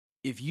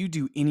If you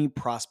do any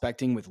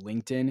prospecting with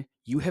LinkedIn,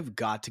 you have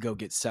got to go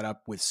get set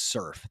up with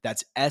Surf.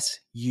 That's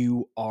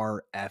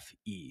SURFE.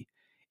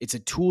 It's a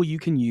tool you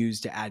can use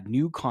to add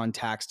new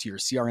contacts to your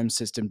CRM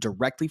system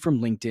directly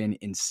from LinkedIn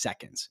in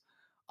seconds.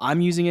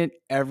 I'm using it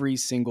every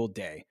single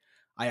day.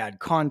 I add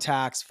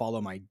contacts,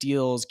 follow my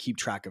deals, keep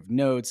track of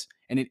notes,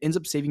 and it ends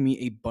up saving me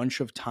a bunch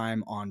of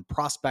time on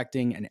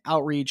prospecting and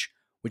outreach,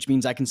 which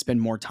means I can spend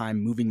more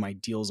time moving my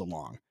deals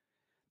along.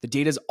 The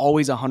data is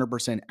always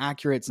 100%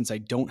 accurate since I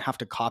don't have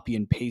to copy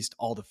and paste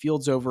all the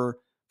fields over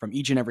from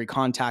each and every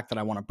contact that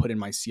I want to put in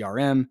my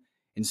CRM.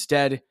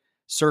 Instead,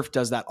 Surf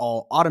does that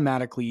all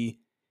automatically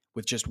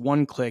with just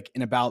one click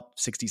in about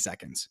 60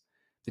 seconds.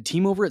 The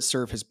team over at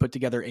Surf has put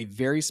together a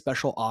very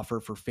special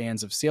offer for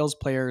fans of sales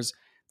players.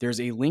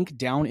 There's a link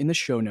down in the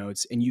show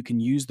notes, and you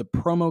can use the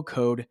promo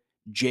code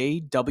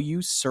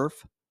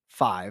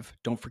JWSurf5.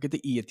 Don't forget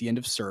the E at the end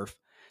of Surf.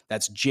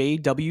 That's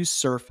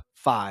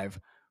JWSurf5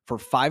 for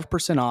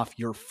 5% off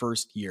your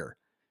first year.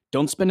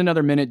 Don't spend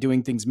another minute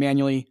doing things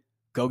manually.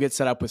 Go get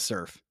set up with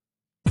Surf.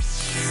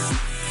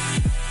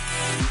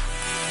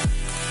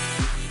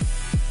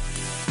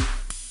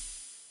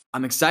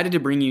 I'm excited to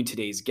bring you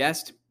today's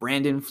guest,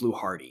 Brandon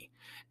Fluharty.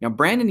 Now,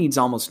 Brandon needs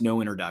almost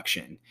no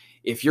introduction.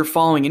 If you're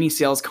following any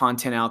sales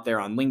content out there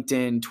on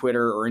LinkedIn,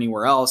 Twitter, or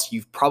anywhere else,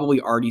 you've probably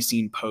already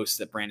seen posts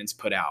that Brandon's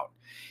put out.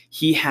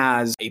 He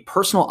has a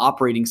personal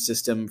operating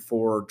system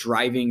for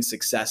driving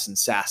success in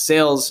SaaS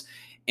sales.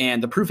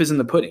 And the proof is in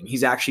the pudding.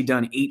 He's actually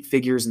done 8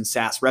 figures in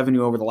SaaS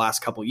revenue over the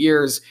last couple of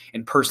years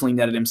and personally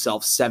netted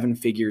himself 7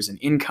 figures in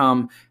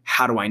income.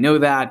 How do I know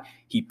that?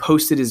 He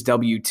posted his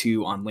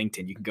W-2 on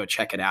LinkedIn. You can go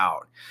check it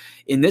out.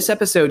 In this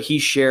episode, he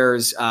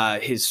shares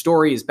his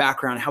story, his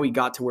background, how he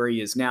got to where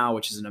he is now,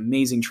 which is an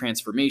amazing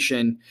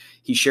transformation.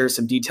 He shares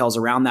some details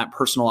around that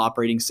personal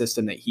operating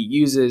system that he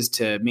uses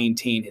to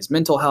maintain his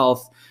mental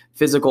health,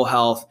 physical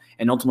health,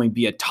 and ultimately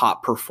be a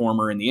top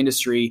performer in the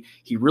industry.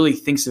 He really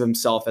thinks of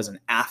himself as an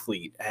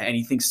athlete, and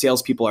he thinks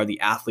salespeople are the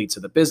athletes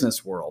of the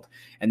business world,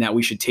 and that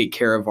we should take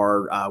care of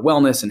our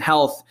wellness and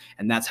health,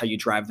 and that's how you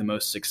drive the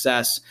most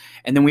success.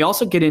 And then we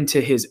also get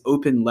into his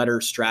open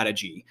letter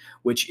strategy,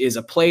 which is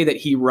a play that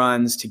he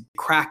runs to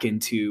crack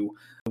into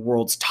the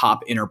world's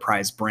top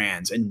enterprise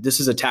brands. And this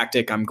is a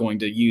tactic I'm going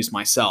to use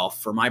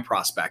myself for my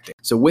prospecting.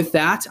 So with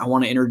that, I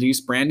want to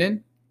introduce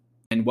Brandon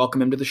and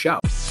welcome him to the show.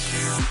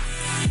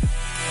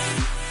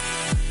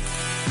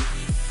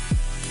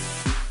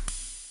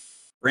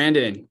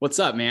 Brandon, what's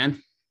up,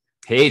 man?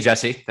 Hey,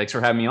 Jesse. Thanks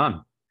for having me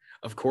on.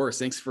 Of course.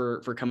 Thanks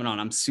for coming on.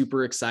 I'm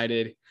super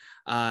excited.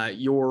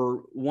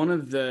 You're one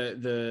of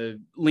the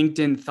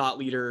LinkedIn thought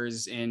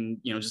leaders and,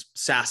 just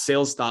SaaS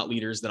sales thought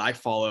leaders that I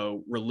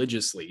follow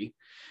religiously.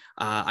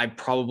 I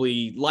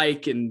probably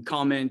like and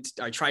comment,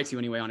 I try to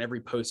anyway, on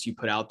every post you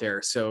put out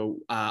there. So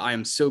I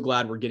am so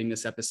glad we're getting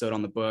this episode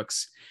on the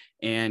books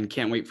and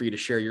can't wait for you to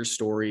share your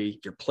story,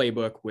 your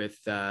playbook with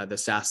the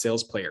SaaS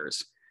sales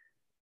players.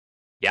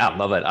 Yeah,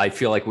 love it. I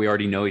feel like we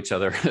already know each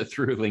other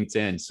through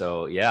LinkedIn.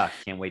 So yeah,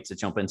 can't wait to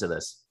jump into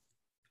this.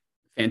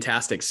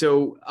 Fantastic.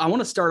 So I want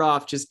to start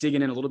off just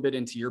digging in a little bit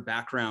into your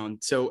background.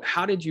 So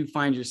how did you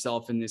find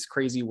yourself in this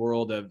crazy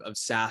world of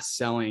SaaS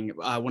selling?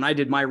 When I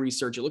did my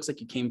research, it looks like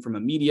you came from a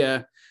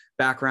media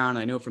background.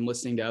 I know from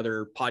listening to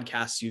other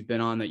podcasts you've been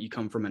on that you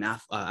come from an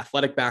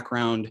athletic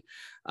background.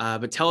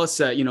 But tell us,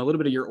 a little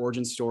bit of your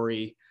origin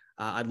story.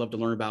 I'd love to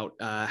learn about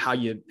how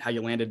you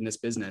landed in this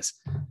business.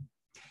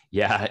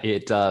 Yeah,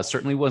 it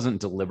certainly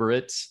wasn't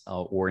deliberate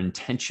or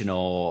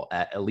intentional,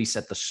 at least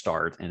at the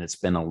start. And it's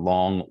been a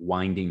long,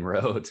 winding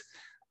road.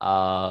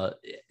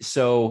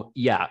 So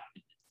yeah,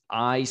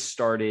 I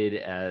started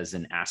as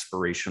an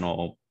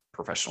aspirational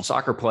professional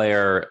soccer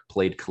player,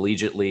 played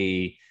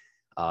collegiately,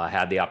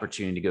 had the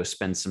opportunity to go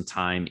spend some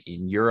time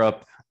in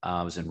Europe.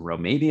 I was in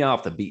Romania,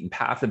 off the beaten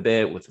path a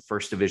bit with the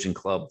first division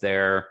club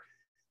there,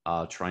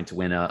 trying to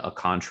win a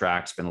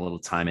contract, spent a little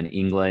time in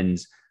England.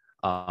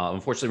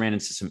 Unfortunately ran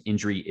into some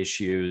injury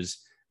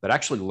issues, but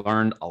actually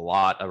learned a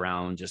lot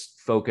around just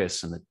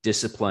focus and the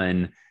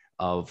discipline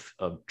of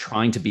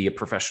trying to be a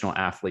professional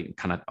athlete and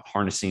kind of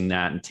harnessing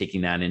that and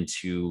taking that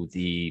into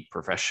the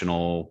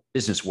professional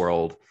business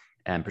world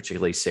and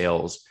particularly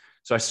sales.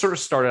 So I sort of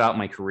started out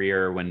my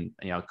career when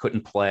I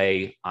couldn't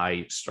play.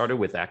 I started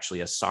with actually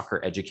a soccer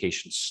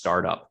education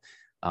startup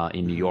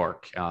in New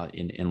York,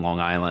 in Long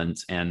Island.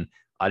 And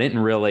I didn't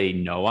really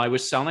know I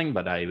was selling,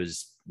 but I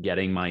was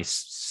getting my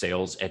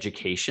sales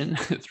education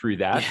through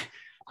that. Yeah.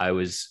 I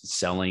was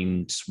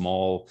selling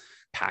small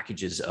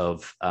packages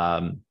of,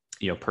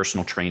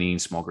 personal training,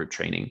 small group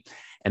training.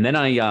 And then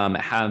I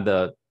had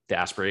the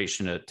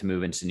aspiration to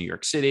move into New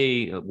York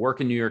City,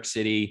 work in New York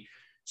City.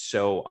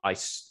 So I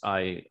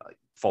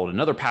followed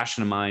another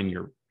passion of mine.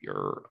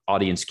 Your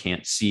audience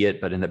can't see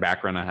it, but in the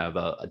background, I have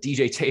a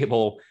DJ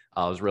table.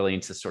 I was really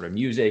into sort of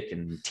music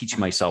and teaching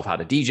myself how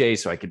to DJ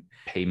so I could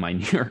pay my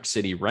New York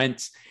City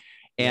rent.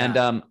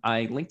 And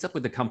I linked up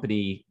with a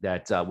company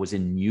that was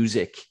in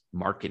music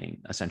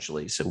marketing,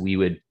 essentially. So we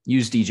would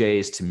use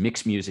DJs to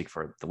mix music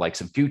for the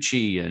likes of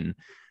Gucci and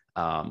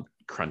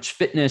Crunch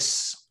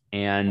Fitness.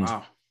 And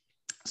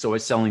So I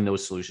was selling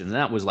those solutions. And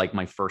that was like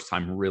my first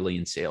time really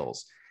in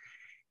sales.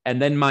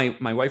 And then my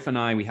wife and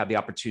I, we had the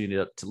opportunity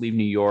to leave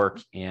New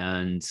York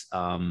and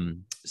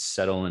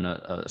settle in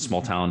a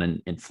small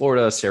town in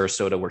Florida,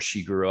 Sarasota, where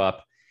she grew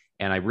up.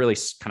 And I really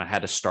kind of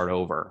had to start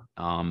over.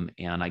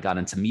 And I got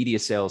into media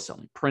sales,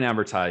 selling print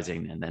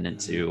advertising, and then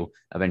into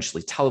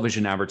eventually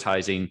television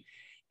advertising.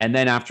 And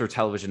then after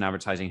television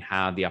advertising,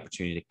 had the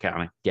opportunity to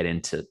kind of get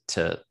into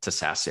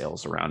SaaS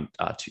sales around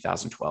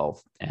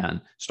 2012,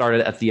 and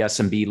started at the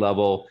SMB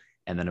level,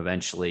 and then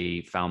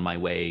eventually found my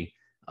way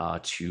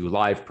to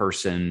live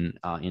person,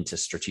 into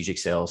strategic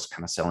sales,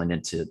 kind of selling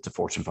into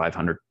Fortune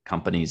 500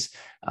 companies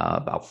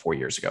about 4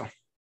 years ago.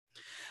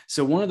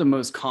 So one of the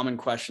most common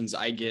questions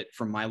I get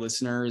from my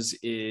listeners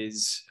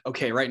is,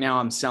 okay, right now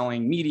I'm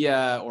selling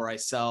media, or I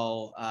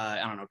sell, I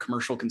don't know,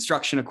 commercial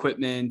construction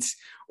equipment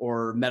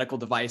or medical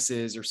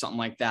devices or something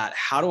like that.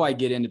 How do I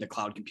get into the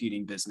cloud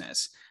computing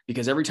business?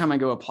 Because every time I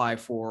go apply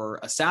for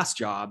a SaaS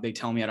job, they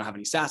tell me I don't have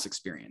any SaaS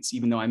experience,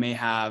 even though I may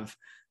have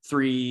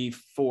 3,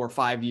 4,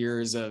 5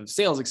 years of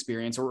sales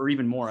experience, or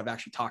even more. I've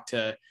actually talked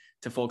to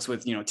folks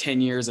with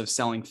 10 years of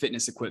selling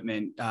fitness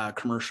equipment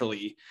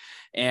commercially,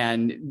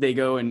 and they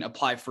go and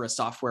apply for a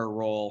software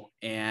role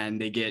and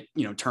they get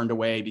turned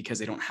away because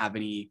they don't have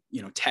any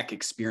tech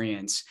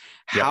experience.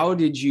 Yep. How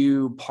did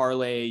you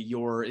parlay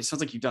it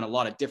sounds like you've done a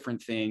lot of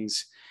different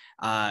things,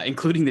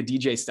 including the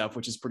DJ stuff,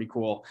 which is pretty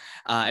cool,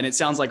 and it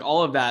sounds like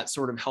all of that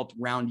sort of helped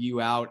round you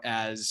out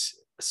as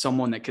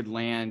someone that could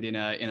land in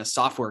a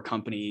software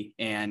company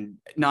and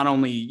not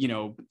only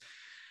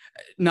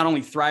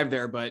thrive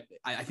there, but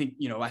I think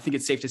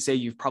it's safe to say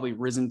you've probably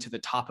risen to the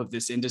top of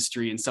this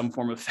industry in some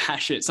form of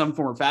fashion,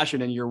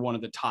 and you're one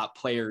of the top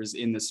players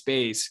in the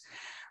space.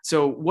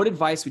 So what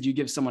advice would you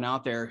give someone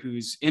out there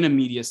who's in a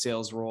media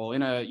sales role,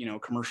 in a,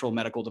 commercial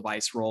medical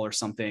device role or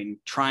something,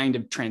 trying to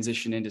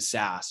transition into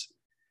SaaS?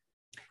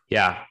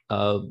 Yeah.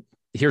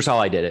 Here's how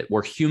I did it.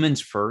 We're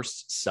humans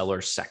first,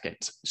 sellers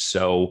second.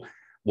 So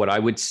what I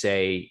would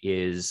say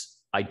is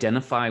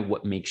identify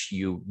what makes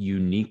you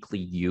uniquely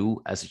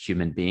you as a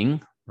human being,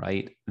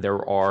 right?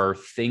 There are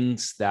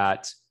things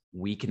that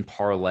we can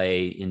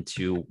parlay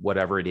into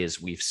whatever it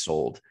is we've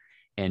sold.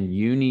 And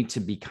you need to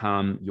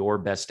become your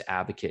best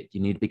advocate. You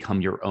need to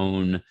become your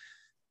own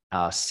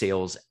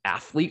sales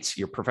athlete,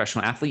 your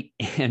professional athlete,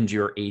 and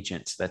your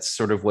agent. That's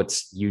sort of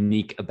what's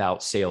unique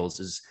about sales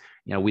is,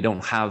 we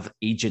don't have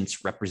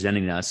agents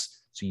representing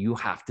us. So you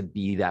have to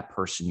be that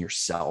person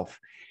yourself.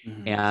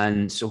 Mm-hmm.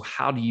 And so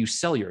how do you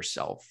sell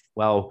yourself?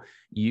 Well,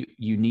 you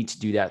need to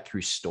do that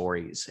through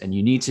stories, and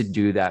you need to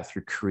do that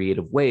through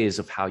creative ways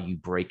of how you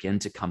break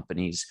into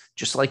companies,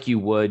 just like you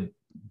would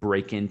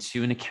break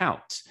into an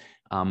account.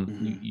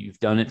 You've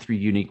done it through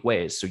unique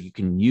ways. So you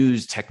can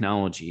use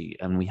technology,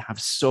 and we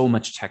have so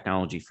much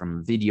technology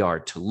from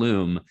Vidyard to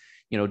Loom,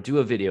 do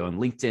a video on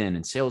LinkedIn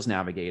and Sales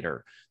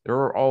Navigator. There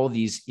are all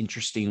these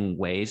interesting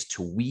ways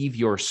to weave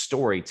your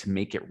story to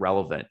make it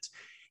relevant.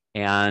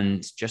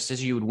 And just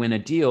as you would win a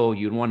deal,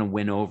 you'd want to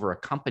win over a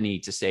company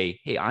to say,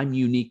 hey, I'm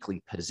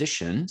uniquely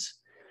positioned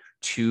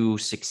to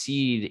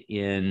succeed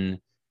in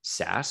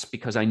SaaS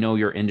because I know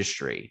your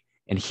industry.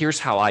 And here's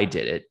how I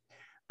did it.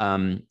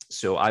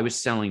 So I was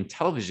selling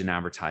television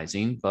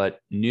advertising, but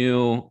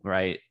knew,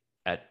 right,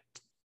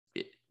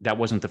 that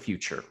wasn't the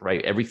future,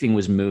 right? Everything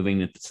was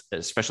moving,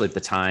 especially at the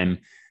time,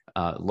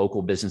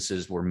 local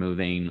businesses were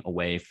moving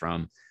away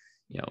from,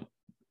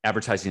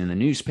 advertising in the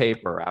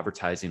newspaper,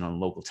 advertising on a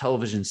local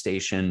television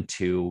station,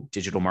 to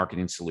digital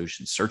marketing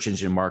solutions, search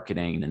engine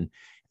marketing,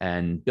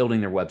 and building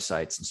their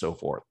websites and so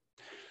forth.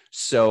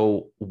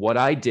 So what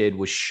I did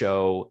was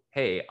show,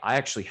 hey, I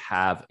actually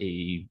have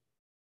a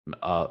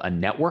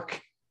network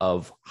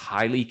of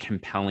highly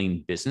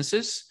compelling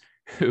businesses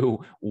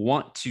who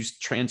want to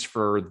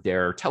transfer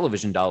their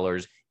television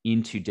dollars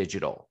into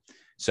digital.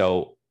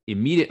 So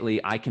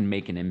immediately I can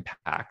make an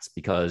impact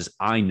because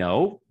I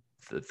know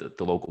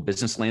the local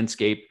business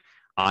landscape.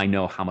 I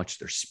know how much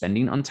they're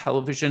spending on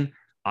television.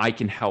 I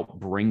can help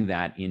bring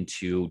that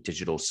into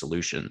digital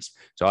solutions.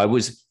 So I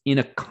was in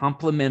a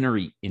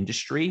complementary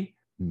industry,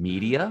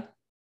 media,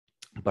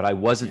 but I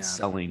wasn't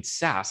selling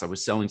SaaS. I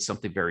was selling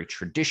something very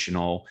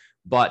traditional,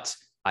 but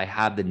I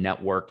had the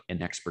network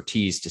and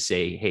expertise to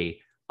say,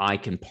 hey, I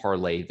can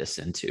parlay this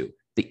into.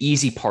 The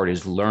easy part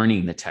is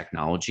learning the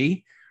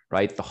technology,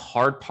 right? The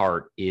hard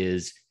part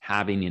is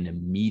having an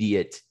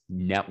immediate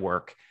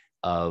network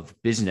of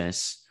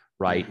business,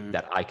 right,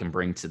 that I can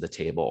bring to the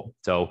table.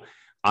 So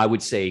I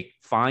would say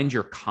find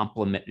your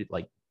complement,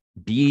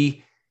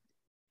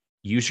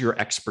 use your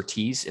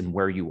expertise in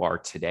where you are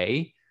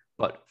today,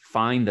 but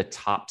find the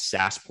top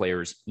SaaS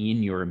players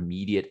in your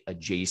immediate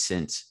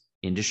adjacent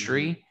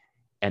industry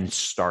and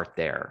start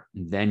there.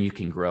 Then you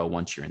can grow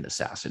once you're in the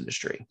SaaS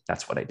industry.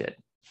 That's what I did.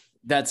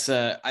 That's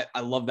I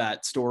love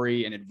that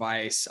story and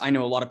advice. I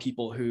know a lot of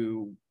people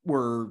who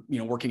were,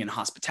 working in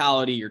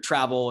hospitality or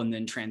travel and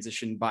then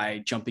transitioned by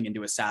jumping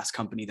into a SaaS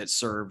company that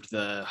served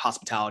the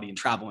hospitality and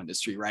travel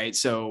industry, right?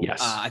 So Yes.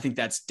 I think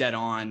that's dead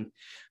on.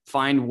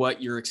 Find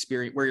what your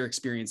experience, where your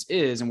experience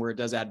is and where it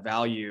does add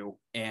value,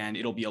 and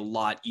it'll be a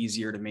lot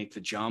easier to make the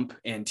jump.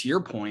 And to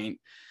your point,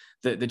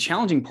 the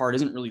challenging part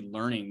isn't really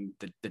learning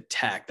the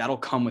tech. That'll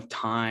come with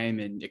time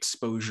and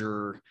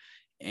exposure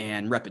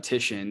and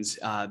repetitions.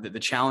 The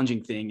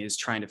challenging thing is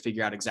trying to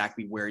figure out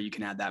exactly where you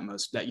can add the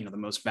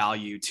most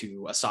value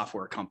to a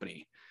software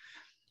company.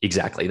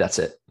 Exactly. That's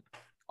it.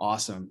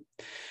 Awesome.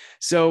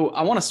 So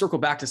I want to circle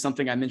back to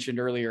something I mentioned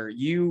earlier.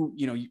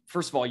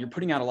 First of all, you're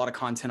putting out a lot of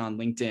content on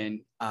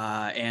LinkedIn,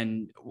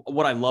 and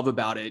what I love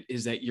about it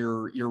is that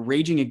you're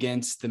raging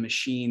against the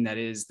machine that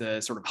is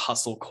the sort of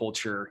hustle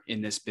culture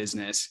in this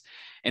business,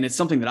 and it's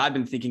something that I've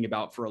been thinking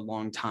about for a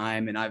long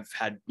time, and I've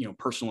had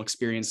personal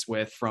experience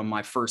with from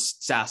my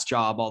first SaaS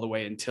job all the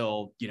way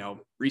until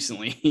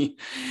recently.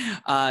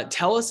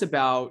 Tell us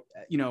about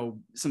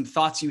some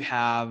thoughts you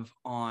have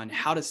on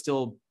how to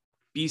still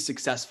be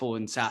successful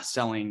in SaaS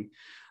selling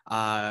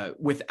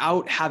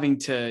without having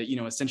to,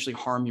 essentially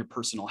harm your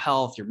personal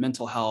health, your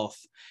mental health.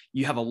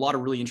 You have a lot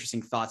of really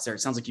interesting thoughts there. It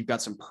sounds like you've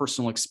got some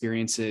personal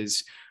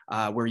experiences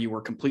where you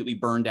were completely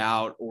burned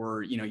out,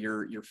 or,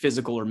 your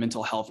physical or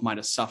mental health might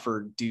have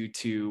suffered due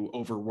to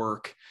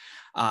overwork.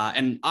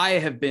 And I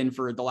have been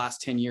for the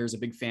last 10 years a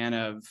big fan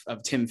of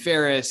Tim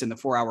Ferriss and the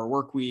 4-Hour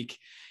Workweek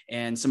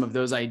and some of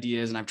those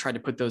ideas. And I've tried to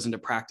put those into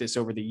practice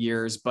over the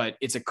years, but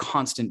it's a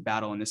constant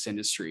battle in this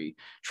industry,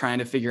 trying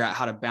to figure out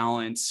how to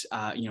balance,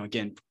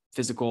 again,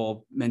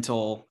 physical,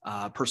 mental,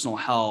 personal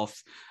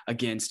health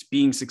against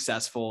being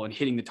successful and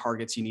hitting the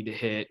targets you need to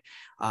hit,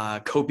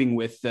 coping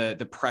with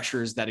the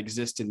pressures that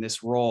exist in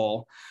this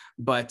role.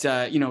 But,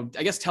 I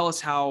guess tell us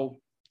how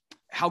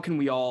can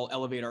we all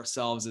elevate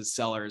ourselves as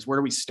sellers? Where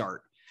do we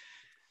start?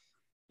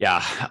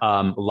 Yeah,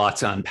 a lot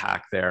to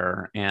unpack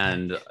there.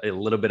 And a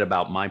little bit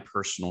about my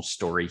personal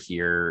story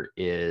here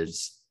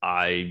is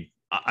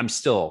I'm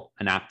still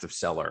an active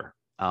seller.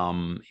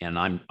 And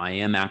I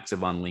am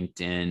active on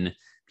LinkedIn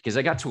because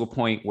I got to a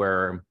point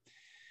where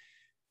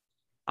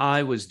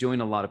I was doing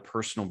a lot of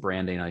personal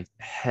branding. I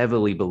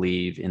heavily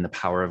believe in the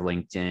power of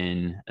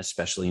LinkedIn,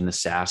 especially in the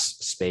SaaS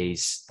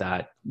space,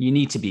 that you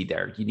need to be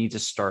there. You need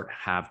to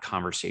have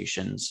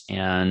conversations.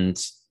 And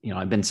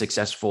I've been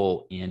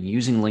successful in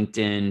using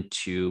LinkedIn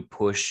to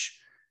push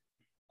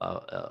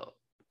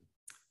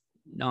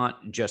not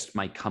just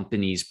my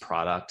company's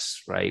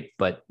products, right,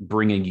 but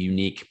bring a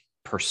unique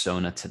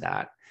persona to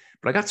that.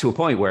 But I got to a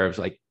point where it was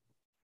like,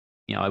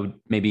 I would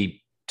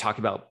maybe talk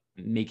about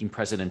making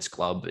President's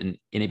Club, and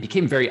it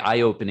became very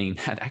eye-opening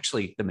that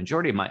actually the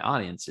majority of my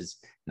audience is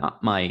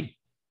not my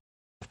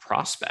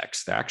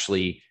prospects. They're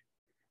actually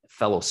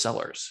fellow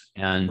sellers.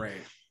 And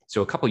Right.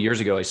 So a couple of years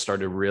ago, I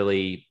started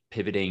really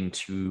pivoting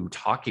to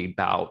talking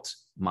about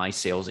my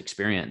sales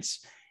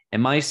experience.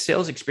 And my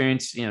sales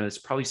experience, this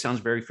probably sounds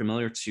very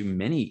familiar to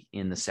many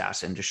in the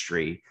SaaS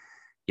industry.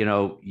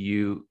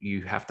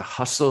 You have to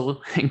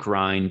hustle and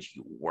grind,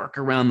 you work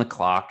around the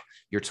clock.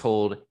 You're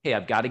told, hey,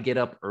 I've got to get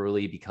up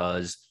early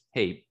because,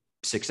 hey,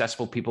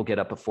 successful people get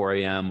up at 4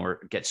 a.m.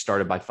 or get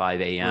started by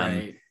 5 a.m.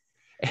 Right.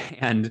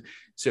 And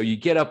so you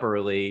get up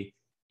early,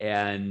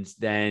 and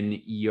then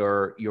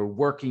you're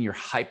working, you're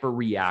hyper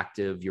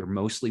reactive, you're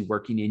mostly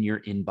working in your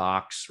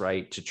inbox,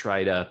 right, to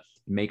try to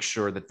make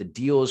sure that the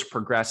deal is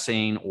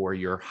progressing, or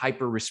you're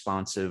hyper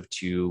responsive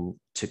to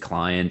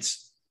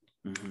clients.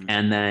 Mm-hmm.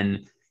 And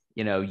then,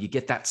 you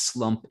get that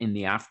slump in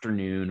the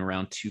afternoon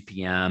around 2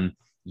 p.m.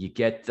 You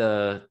get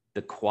the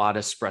quad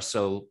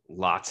espresso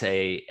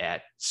latte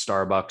at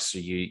Starbucks. So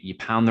you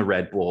pound the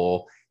Red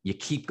Bull, you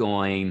keep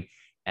going,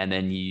 and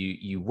then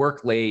you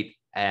work late,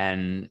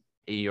 and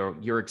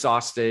you're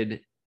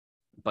exhausted,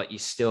 but you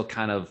still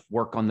kind of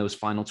work on those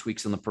final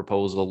tweaks on the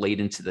proposal late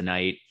into the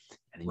night,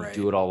 and then you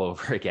do it all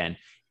over again.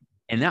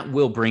 And that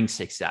will bring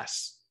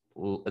success.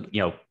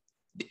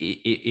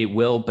 It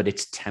will, but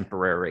it's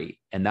temporary.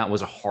 And that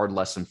was a hard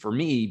lesson for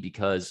me,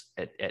 because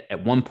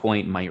at one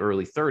point in my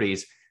early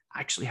 30s, I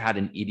actually had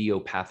an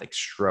idiopathic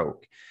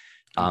stroke.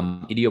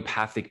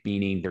 Idiopathic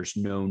meaning there's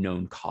no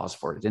known cause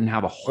for it. I didn't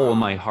have a hole in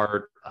my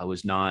heart. I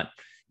was not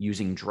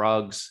using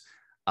drugs.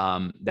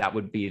 That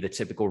would be the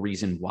typical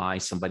reason why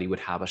somebody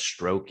would have a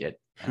stroke at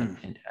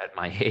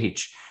my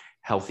age.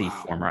 Healthy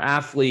former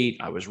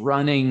athlete. I was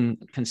running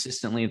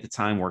consistently at the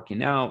time,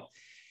 working out.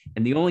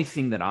 And the only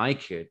thing that I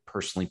could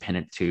personally pin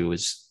it to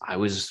is I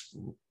was,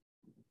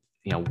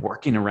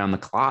 working around the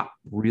clock,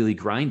 really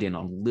grinding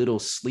on little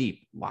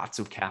sleep, lots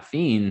of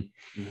caffeine.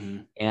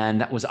 Mm-hmm.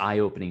 And that was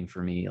eye-opening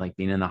for me, like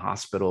being in the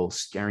hospital,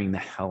 scaring the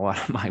hell out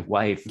of my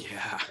wife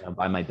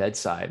by my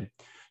bedside.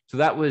 So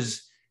that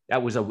was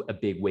a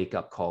big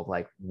wake-up call,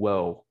 like,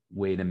 whoa,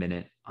 wait a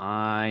minute.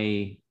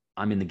 I'm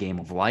in the game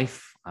of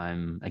life.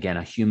 I'm, again,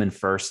 a human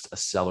first, a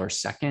seller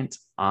second.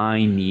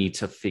 I need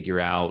to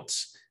figure out,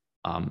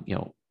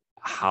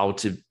 how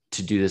to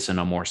do this in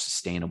a more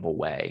sustainable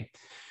way.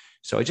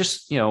 So I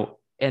just,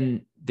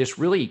 and this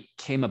really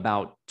came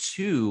about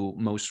too,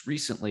 most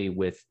recently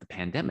with the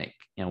pandemic.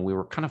 We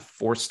were kind of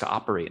forced to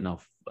operate in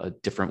a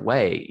different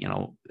way,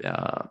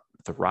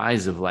 the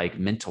rise of like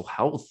mental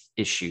health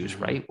issues,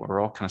 right? We're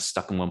all kind of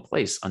stuck in one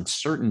place,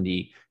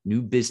 uncertainty,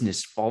 new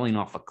business falling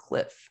off a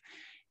cliff,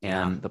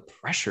 and the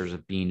pressures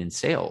of being in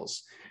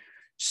sales.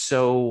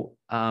 So,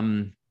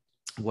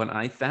 what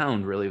I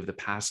found really over the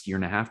past year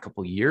and a half,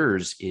 couple of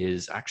years,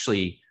 is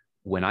actually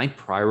when I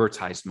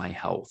prioritized my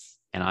health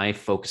and I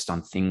focused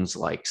on things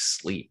like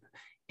sleep,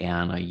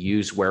 and I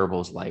use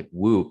wearables like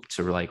Whoop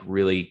to like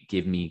really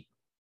give me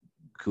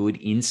good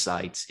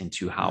insights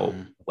into how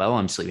well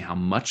I'm sleeping, how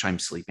much I'm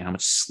sleeping, how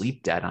much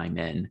sleep debt I'm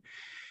in.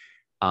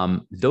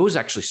 Those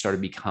actually started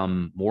to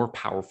become more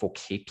powerful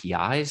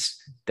KPIs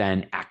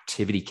than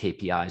activity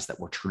KPIs that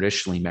were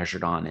traditionally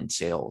measured on in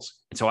sales.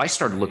 And so I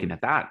started looking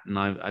at that, and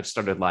I've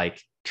started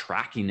like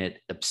tracking it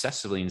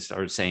obsessively and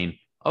started saying,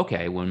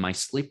 okay, when my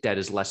sleep debt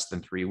is less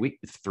than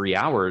 3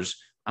 hours,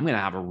 I'm going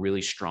to have a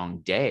really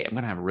strong day. I'm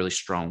going to have a really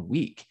strong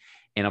week.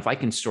 And if I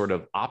can sort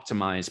of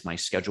optimize my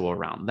schedule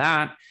around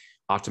that,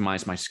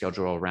 optimize my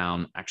schedule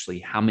around actually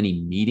how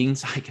many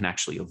meetings I can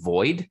actually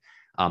avoid.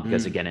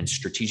 Because again, in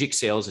strategic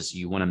sales, is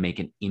you want to make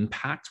an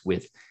impact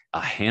with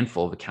a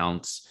handful of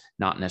accounts,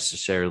 not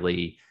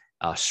necessarily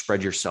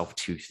spread yourself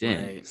too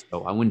thin. Right.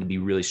 So I wanted to be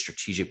really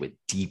strategic with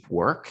deep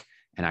work,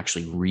 and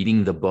actually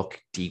reading the book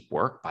Deep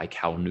Work by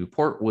Cal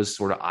Newport was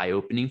sort of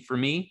eye-opening for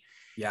me.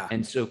 Yeah.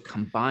 And so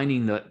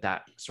combining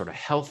that sort of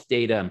health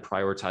data and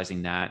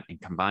prioritizing that,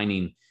 and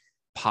combining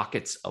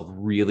pockets of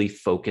really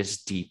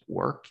focused deep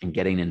work and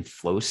getting in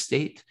flow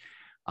state,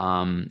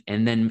 and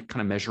then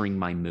kind of measuring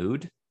my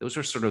mood. Those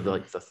are sort of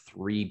like the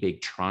three big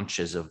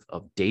tranches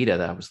of data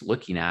that I was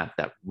looking at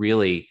that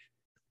really,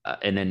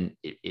 and then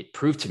it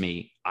proved to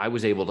me I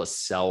was able to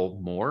sell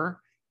more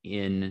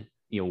in,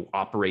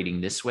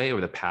 operating this way over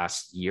the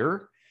past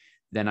year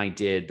than I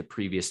did the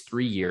previous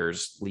 3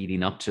 years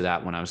leading up to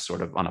that, when I was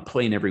sort of on a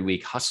plane every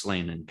week,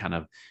 hustling and kind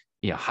of,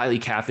 highly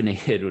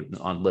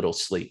caffeinated on little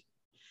sleep.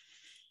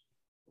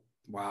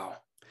 Wow.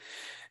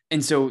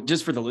 And so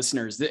just for the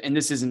listeners, and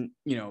this isn't,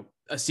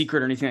 a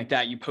secret or anything like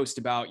that, you post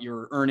about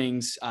your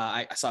earnings.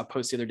 I saw a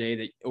post the other day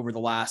that over the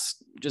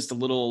last just a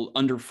little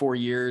under 4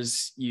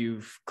 years,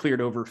 you've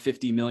cleared over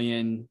 50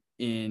 million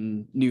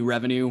in new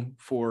revenue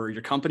for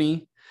your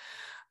company,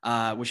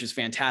 which is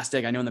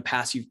fantastic. I know in the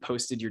past you've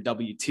posted your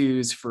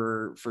W-2s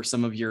for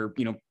some of your,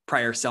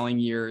 prior selling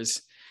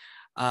years.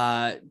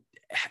 So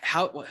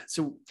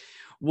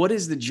what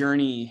is the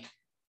journey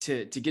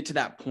to get to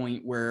that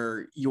point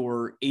where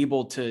you're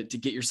able to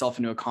get yourself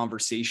into a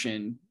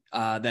conversation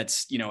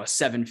that's, a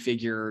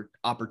 7-figure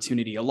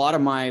opportunity? A lot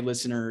of my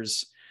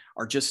listeners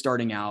are just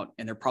starting out,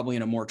 and they're probably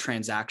in a more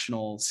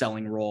transactional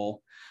selling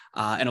role.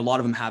 And a lot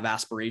of them have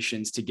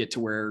aspirations to get to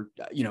where,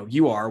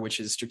 you are, which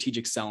is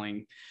strategic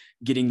selling,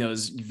 getting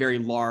those very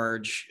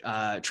large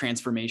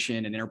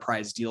transformation and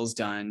enterprise deals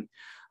done.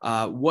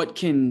 What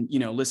can,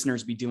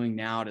 listeners be doing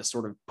now to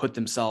sort of put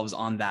themselves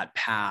on that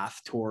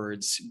path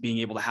towards being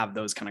able to have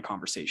those kind of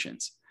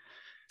conversations?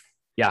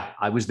 Yeah,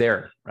 I was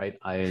there, right?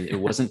 It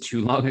wasn't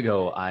too long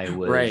ago. I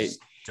was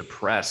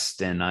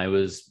depressed and I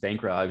was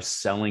bankrupt. I was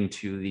selling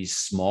to these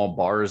small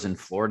bars in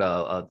Florida,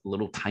 a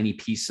little tiny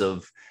piece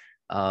of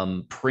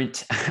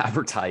print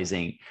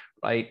advertising,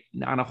 right?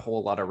 Not a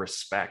whole lot of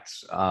respect.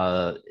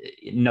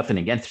 Nothing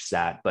against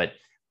that, but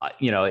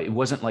it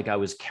wasn't like I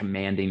was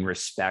commanding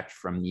respect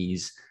from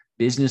these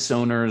business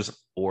owners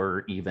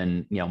or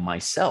even,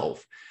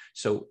 myself.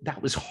 So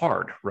that was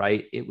hard,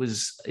 right? It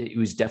was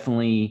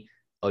definitely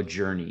a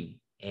journey,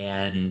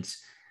 and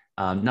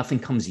nothing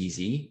comes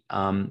easy.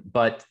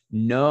 But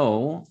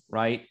no,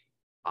 right?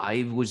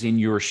 I was in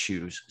your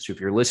shoes. So if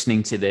you're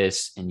listening to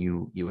this and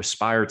you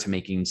aspire to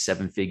making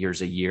 7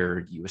 figures a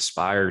year, you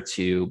aspire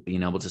to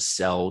being able to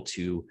sell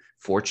to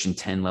Fortune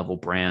 10 level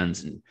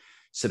brands and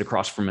sit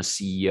across from a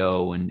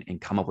CEO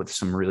and come up with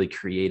some really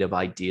creative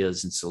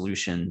ideas and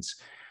solutions,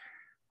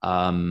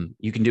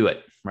 you can do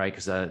it, right?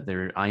 Because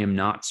I am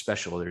not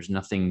special. There's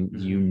nothing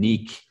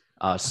unique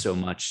so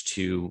much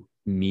to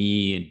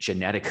me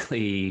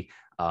genetically,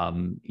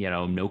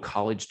 no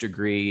college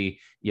degree,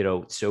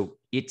 so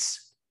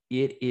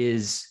it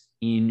is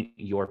in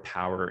your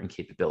power and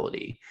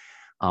capability.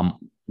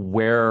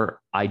 Where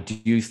I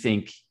do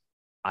think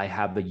I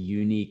have a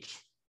unique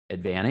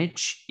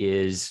advantage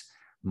is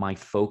my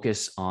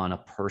focus on a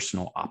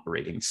personal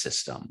operating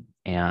system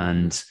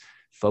and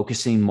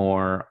focusing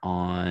more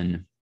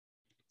on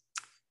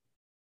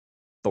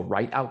the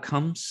right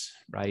outcomes,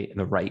 right?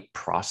 The right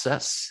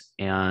process,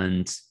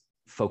 and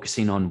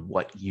focusing on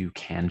what you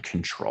can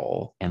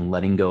control and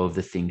letting go of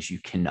the things you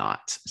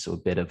cannot. So a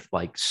bit of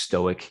like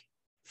stoic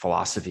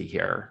philosophy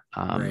here.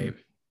 Right.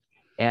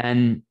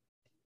 And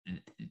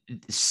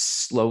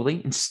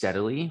slowly and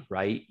steadily,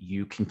 right,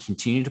 you can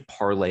continue to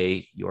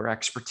parlay your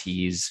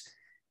expertise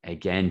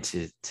again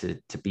to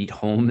beat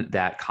home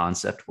that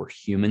concept where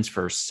humans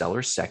first,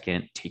 sellers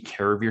second. Take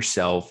care of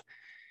yourself.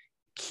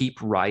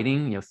 Keep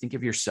writing. Think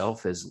of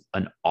yourself as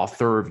an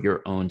author of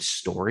your own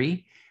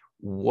story.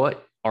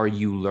 What are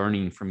you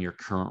learning from your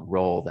current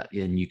role that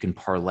and you can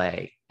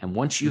parlay? And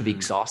once you've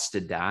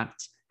exhausted that,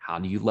 how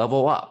do you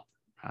level up?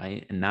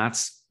 Right. And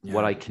that's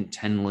what I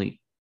continually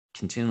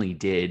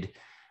did.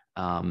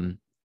 And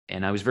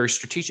I was very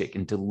strategic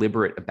and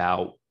deliberate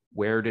about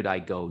where did I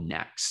go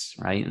next.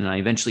 Right. And I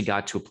eventually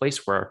got to a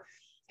place where,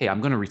 hey,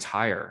 I'm going to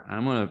retire.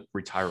 I'm going to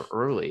retire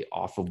early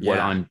off of what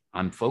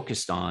I'm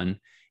focused on.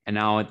 And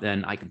now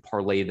then I can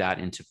parlay that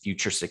into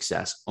future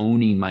success,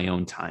 owning my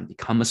own time,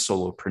 become a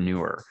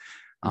solopreneur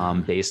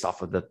based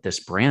off of this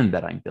brand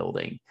that I'm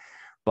building.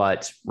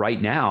 But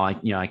right now,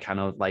 I kind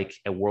of like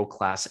a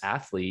world-class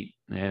athlete,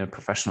 a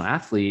professional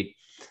athlete.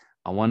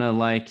 I want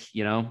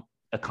to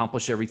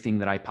accomplish everything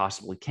that I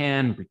possibly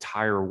can,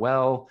 retire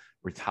well,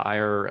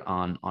 retire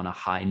on a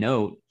high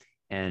note.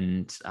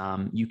 And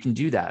you can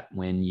do that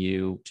when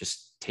you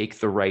just take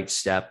the right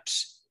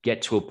steps,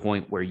 get to a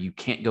point where you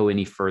can't go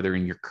any further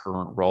in your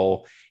current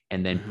role,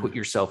 and then put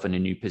yourself in a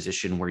new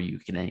position where you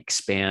can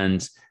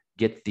expand,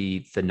 get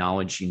the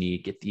knowledge you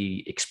need, get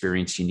the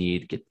experience you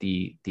need, get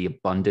the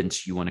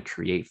abundance you want to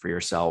create for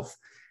yourself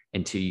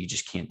until you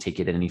just can't take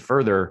it any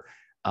further.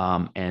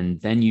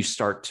 And then you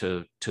start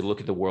to look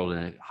at the world in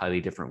a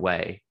highly different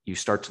way. You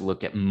start to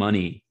look at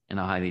money in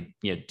a highly,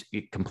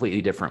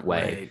 completely different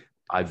way. Right.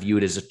 I view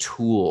it as a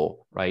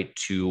tool, right,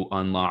 to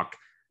unlock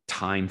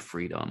time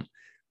freedom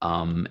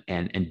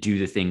and do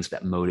the things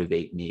that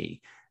motivate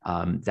me.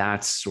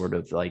 That's sort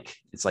of like,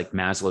 it's like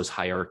Maslow's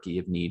hierarchy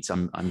of needs.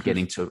 I'm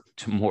getting to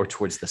more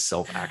towards the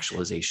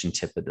self-actualization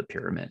tip of the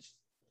pyramid.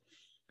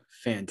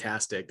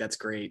 Fantastic. That's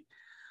great.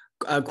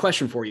 A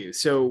question for you.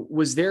 So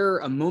was there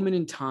a moment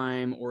in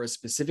time or a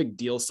specific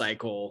deal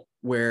cycle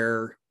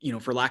where,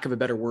 for lack of a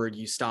better word,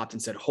 you stopped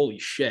and said, holy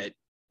shit,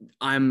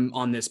 I'm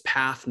on this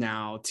path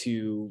now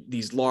to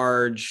these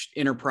large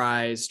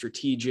enterprise,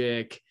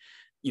 strategic,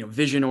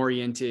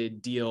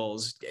 vision-oriented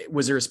deals?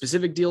 Was there a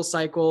specific deal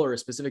cycle or a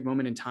specific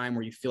moment in time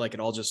where you feel like it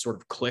all just sort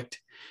of clicked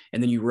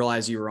and then you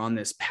realize you were on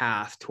this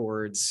path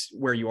towards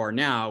where you are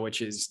now,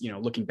 which is,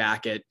 looking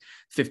back at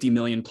 50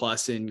 million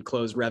plus in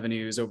closed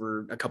revenues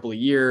over a couple of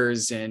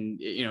years and,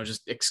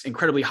 just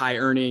incredibly high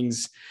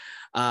earnings?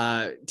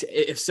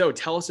 If so,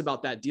 tell us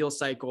about that deal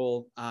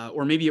cycle,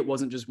 or maybe it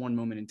wasn't just one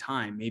moment in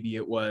time. Maybe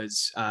it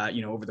was,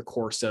 over the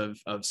course of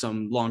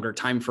some longer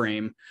time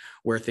frame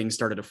where things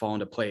started to fall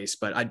into place.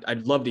 But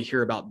I'd love to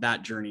hear about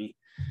that journey.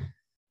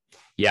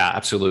 Yeah,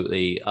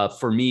 absolutely.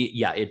 For me,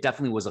 it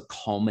definitely was a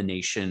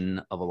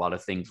culmination of a lot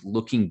of things.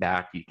 Looking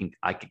back,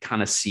 I could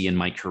kind of see in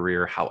my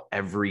career how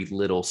every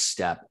little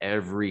step,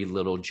 every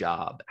little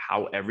job,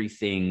 how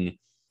everything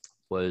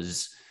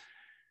was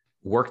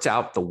worked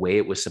out the way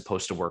it was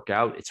supposed to work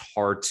out. It's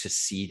hard to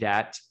see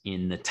that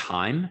in the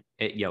time,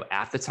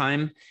 at the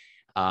time,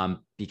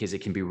 because it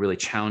can be really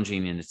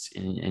challenging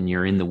and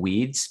you're in the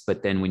weeds.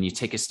 But then when you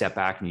take a step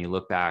back and you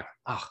look back,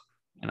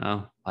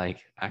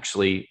 like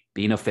actually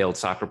being a failed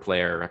soccer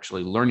player,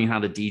 actually learning how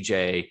to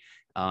DJ,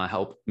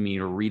 helped me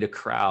to read a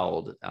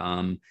crowd.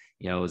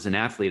 As an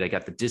athlete, I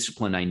got the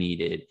discipline I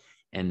needed.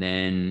 And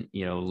then,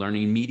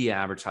 learning media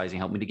advertising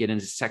helped me to get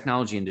into the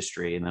technology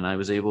industry. And then I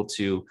was able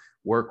to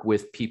work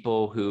with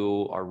people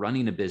who are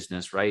running a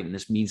business, right? And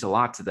this means a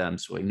lot to them.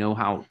 So I know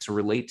how to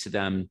relate to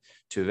them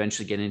to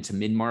eventually get into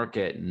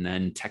mid-market and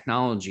then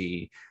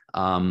technology,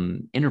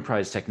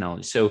 enterprise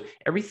technology. So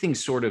everything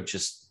sort of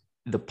just,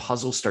 the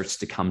puzzle starts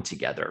to come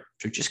together.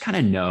 So just kind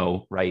of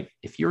know, right?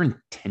 If your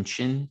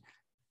intention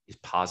is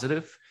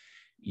positive,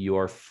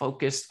 you're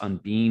focused on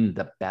being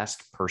the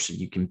best person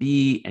you can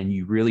be, and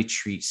you really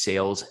treat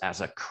sales as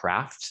a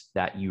craft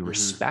that you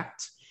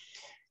respect,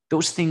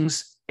 those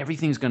things,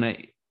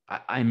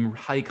 I'm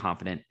highly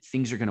confident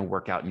things are going to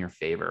work out in your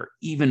favor,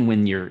 even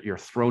when you're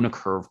thrown a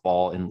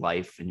curveball in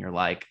life and you're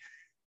like,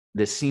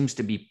 this seems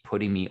to be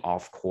putting me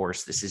off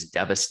course. This is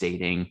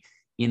devastating.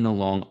 In the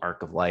long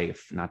arc of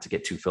life, not to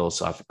get too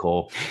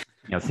philosophical,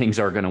 things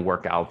are going to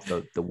work out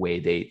the way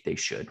they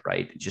should,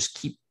 right? Just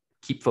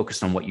keep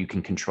focused on what you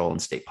can control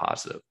and stay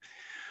positive.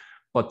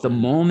 But the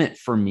moment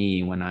for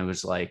me when I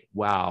was like,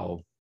 wow,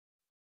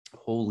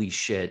 holy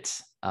shit,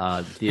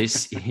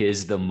 this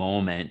is the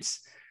moment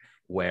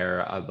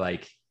where I'm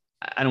like,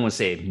 I don't want to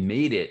say I've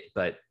made it,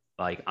 but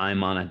like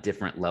I'm on a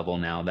different level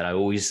now that I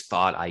always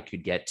thought I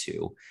could get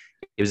to.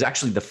 It was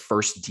actually the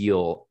first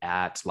deal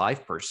at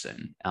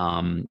LivePerson,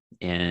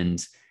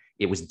 and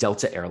it was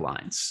Delta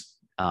Airlines.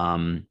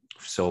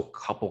 So a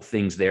couple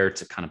things there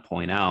to kind of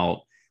point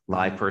out.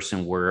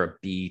 LivePerson, we're a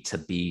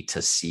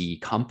B2B2C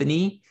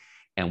company,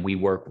 and we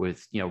work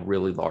with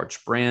really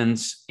large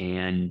brands.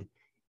 And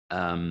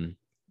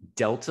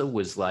Delta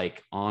was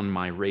like on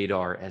my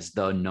radar as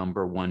the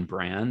number one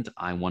brand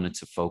I wanted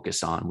to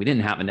focus on. We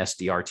didn't have an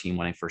SDR team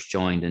when I first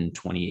joined in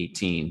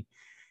 2018.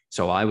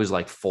 So I was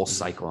like full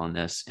cycle on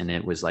this. And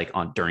it was like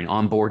during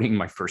onboarding,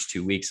 my first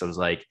 2 weeks, I was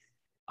like,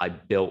 I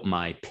built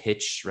my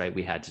pitch, right?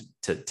 We had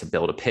to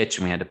build a pitch,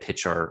 and we had to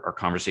pitch our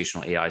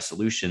conversational AI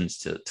solutions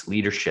to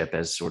leadership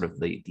as sort of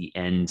the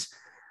end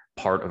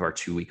part of our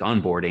 2 week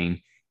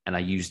onboarding. And I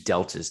used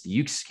Delta as the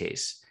use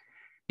case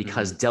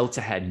because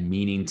Delta had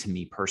meaning to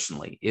me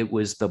personally. It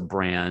was the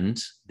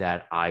brand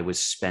that I was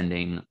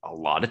spending a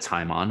lot of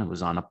time on. I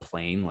was on a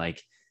plane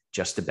like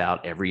just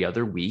about every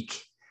other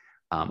week.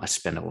 I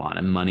spent a lot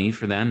of money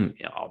for them,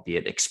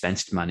 albeit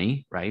expensed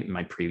money, right? In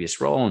my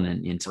previous role and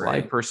then into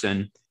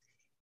LivePerson.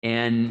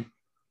 And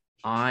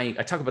I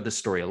talk about this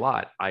story a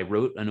lot. I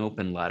wrote an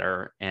open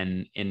letter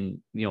and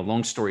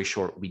long story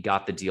short, we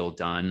got the deal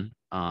done.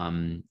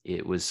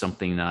 It was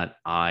something that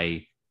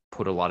I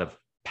put a lot of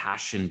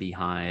passion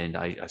behind.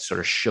 I sort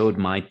of showed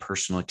my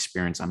personal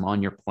experience. I'm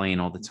on your plane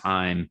all the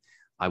time.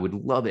 I would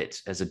love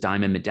it as a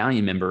Diamond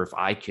Medallion member if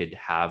I could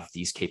have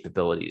these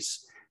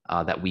capabilities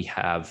that we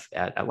have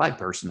at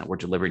LivePerson that we're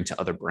delivering to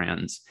other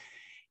brands.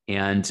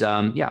 And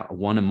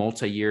won a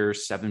multi-year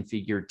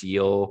 7-figure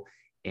deal.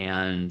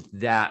 And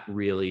that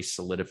really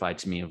solidified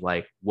to me of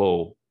like,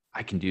 whoa,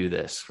 I can do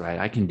this, right?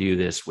 I can do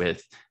this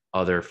with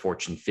other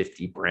Fortune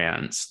 50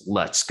 brands.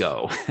 Let's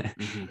go.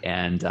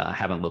 And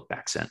haven't looked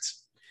back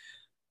since.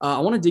 I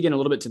want to dig in a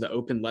little bit to the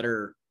open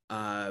letter.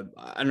 I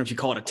don't know if you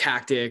call it a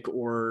tactic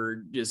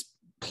or just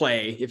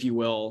play, if you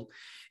will.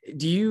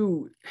 Do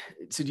you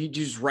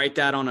just write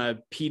that on a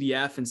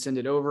PDF and send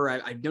it over?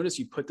 I've noticed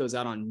you put those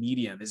out on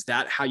Medium. Is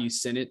that how you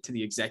send it to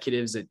the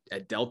executives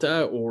at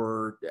Delta,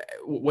 or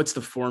what's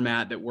the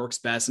format that works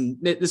best? And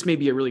this may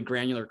be a really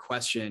granular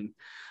question,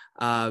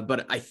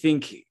 but I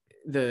think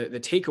the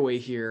takeaway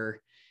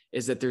here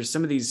is that there's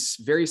some of these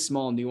very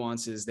small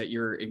nuances that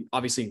you're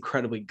obviously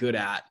incredibly good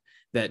at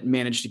that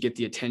manage to get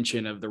the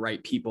attention of the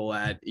right people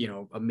at,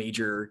 a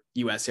major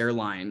US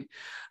airline.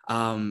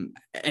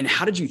 And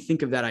how did you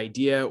think of that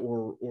idea,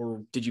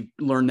 or did you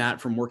learn that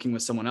from working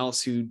with someone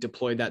else who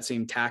deployed that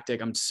same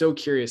tactic? I'm so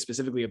curious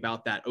specifically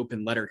about that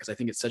open letter, because I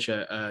think it's such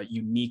a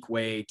unique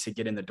way to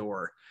get in the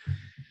door.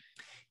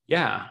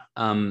 Yeah.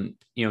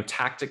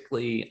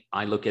 Tactically,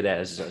 I look at it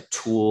as a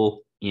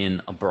tool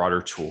in a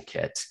broader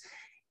toolkit.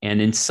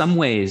 And in some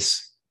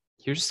ways,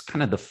 here's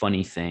kind of the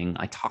funny thing.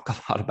 I talk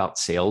a lot about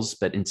sales,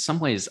 but in some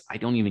ways, I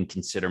don't even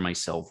consider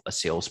myself a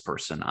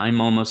salesperson.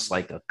 I'm almost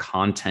like a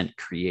content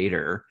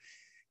creator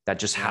that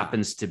just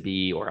happens to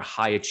be, or a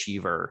high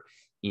achiever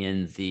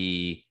in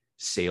the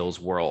sales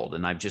world.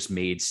 And I've just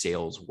made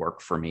sales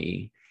work for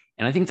me.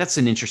 And I think that's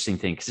an interesting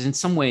thing, because in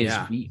some ways,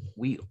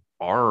 we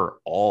are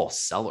all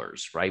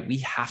sellers, right? We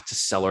have to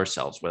sell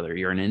ourselves, whether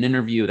you're in an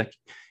interview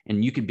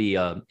and you could be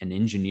an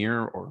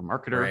engineer or a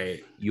marketer,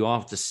 right? You all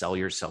have to sell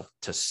yourself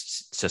to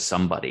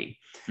somebody.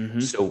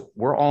 So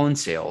we're all in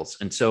sales.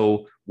 And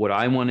so what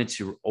I wanted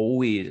to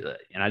always,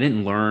 and I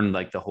didn't learn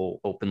like the whole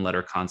open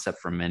letter concept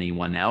from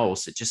anyone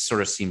else. It just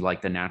sort of seemed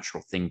like the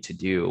natural thing to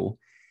do.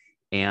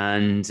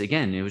 And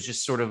again, it was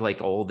just sort of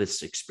like all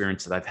this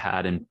experience that I've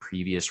had in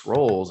previous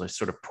roles. I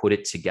sort of put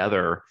it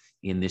together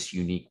in this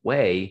unique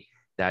way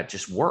that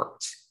just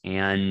worked.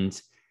 And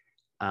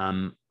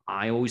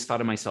I always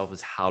thought of myself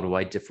as, how do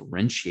I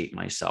differentiate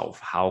myself?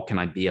 How can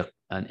I be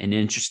an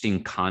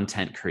interesting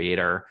content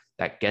creator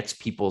that gets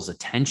people's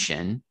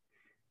attention,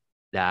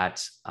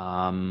 that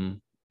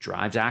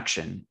drives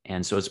action?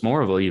 And so it's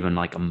more of even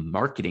like a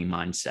marketing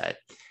mindset.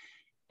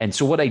 And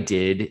so what I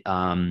did,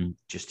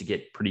 just to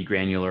get pretty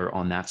granular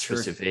on that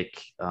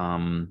specific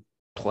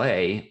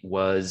play,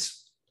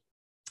 was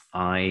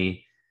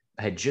I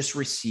had just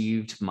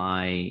received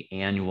my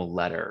annual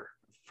letter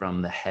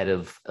from the head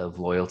of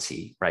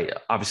loyalty, right?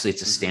 Obviously,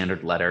 it's a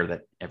standard letter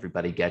that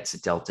everybody gets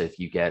at Delta. If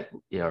you get,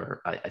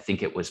 I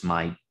think it was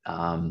my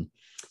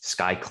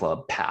Sky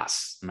Club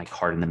pass, my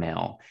card in the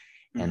mail,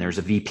 and there's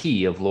a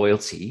VP of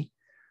loyalty.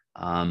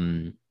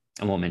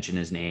 I won't mention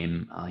his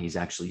name. He's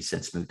actually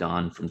since moved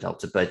on from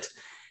Delta, but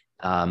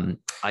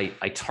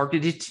I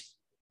targeted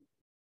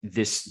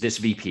this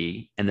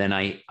VP, and then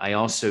I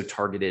also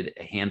targeted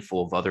a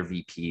handful of other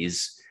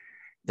VPs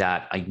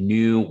that I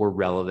knew were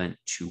relevant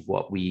to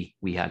what we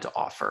had to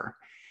offer.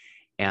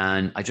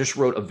 And I just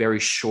wrote a very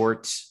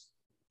short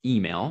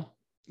email,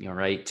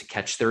 right, to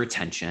catch their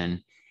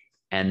attention.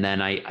 And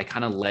then I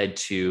kind of led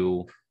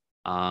to,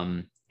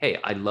 hey,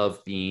 I love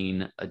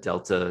being a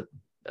Delta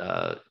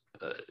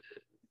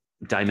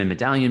Diamond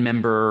Medallion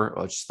member,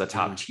 or just the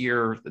top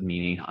tier,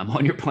 meaning I'm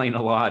on your plane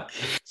a lot.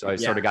 So I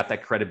sort of got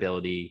that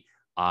credibility.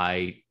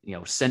 I,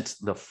 sent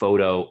the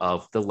photo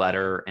of the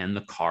letter and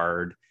the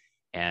card,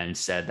 and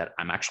said that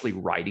I'm actually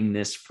writing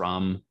this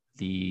from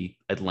the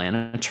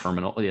Atlanta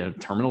terminal,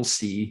 Terminal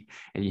C,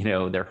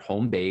 and, their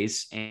home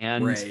base,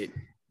 and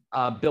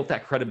built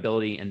that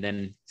credibility. And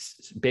then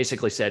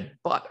basically said,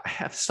 but I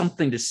have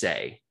something to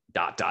say, ...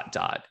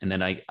 And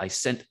then I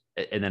sent,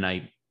 and then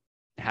I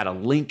had a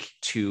link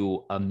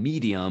to a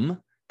Medium,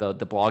 the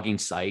blogging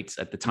sites.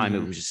 At the time,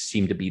 it just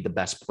seemed to be the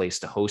best place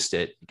to host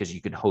it, because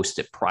you could host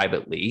it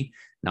privately,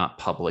 not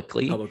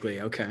publicly.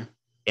 Okay.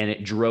 And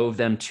it drove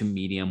them to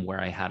Medium, where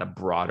I had a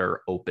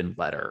broader open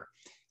letter.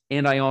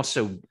 And I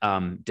also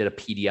did a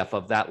PDF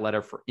of that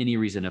letter for any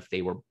reason if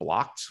they were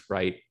blocked,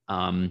 right?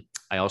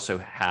 I also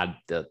had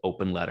the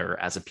open letter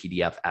as a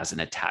PDF as an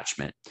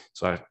attachment.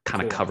 So I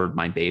kind of covered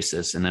my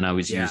basis. And then I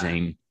was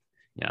using,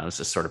 this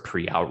is sort of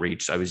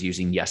pre-outreach. So I was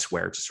using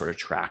Yesware to sort of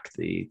track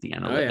the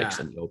analytics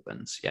and the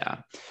opens. Yeah.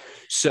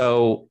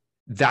 So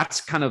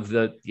that's kind of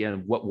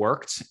what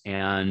worked.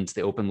 And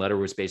the open letter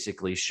was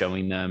basically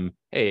showing them,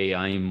 hey,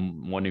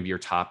 I'm one of your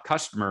top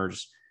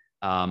customers.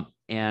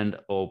 And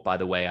oh, by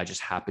the way, I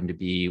just happen to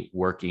be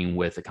working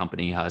with a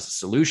company who has a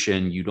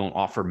solution. You don't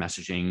offer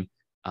messaging,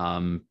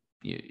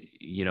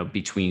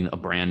 between a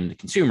brand and a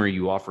consumer.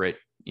 You offer it,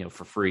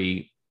 for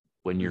free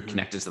when you're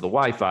connected to the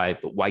Wi-Fi,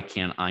 but why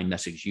can't I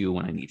message you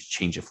when I need to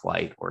change a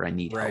flight or I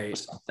need help with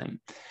something?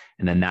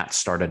 And then that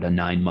started a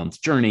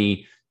 9-month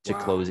journey to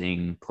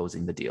closing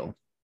the deal.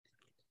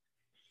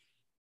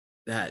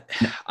 That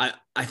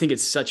I think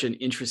it's such an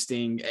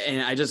interesting,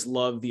 and I just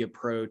love the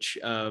approach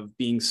of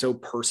being so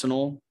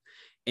personal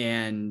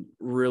and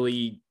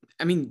really,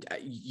 I mean,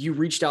 you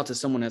reached out to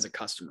someone as a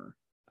customer.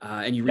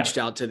 And you reached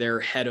out to their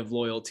head of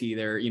loyalty.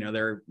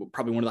 They're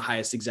probably one of the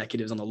highest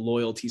executives on the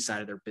loyalty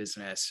side of their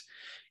business.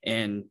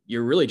 And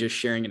you're really just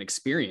sharing an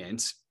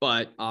experience,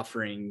 but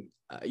offering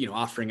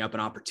up an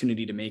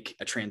opportunity to make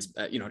a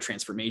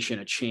transformation,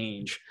 a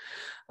change.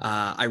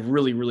 I've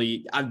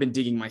been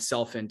digging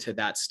myself into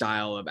that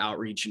style of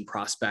outreach and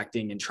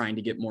prospecting and trying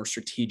to get more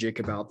strategic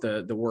about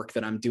the work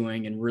that I'm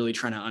doing and really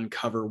trying to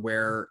uncover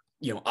where,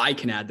 I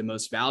can add the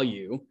most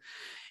value.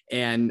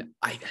 And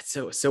that's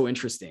so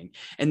interesting.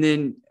 And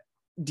then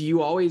do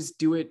you always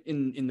do it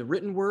in the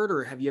written word,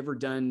 or have you ever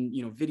done,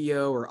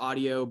 video or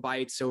audio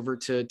bites over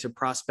to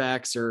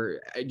prospects,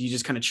 or do you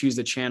just kind of choose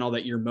the channel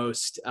that you're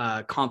most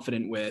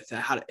confident with?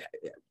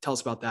 Tell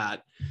us about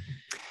that.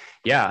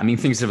 Yeah. I mean,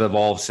 things have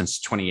evolved since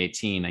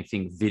 2018. I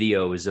think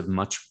video is a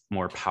much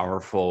more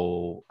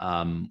powerful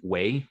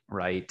way.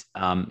 Right.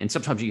 And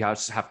sometimes you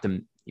just have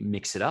to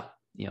mix it up,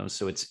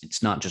 so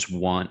it's not just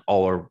one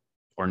all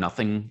or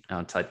nothing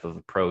type of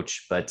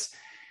approach, but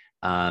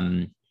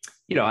I'm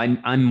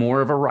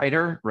more of a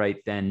writer, right,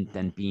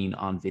 than being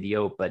on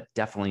video, but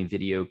definitely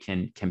video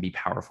can be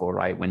powerful,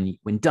 right,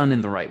 when done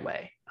in the right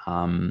way.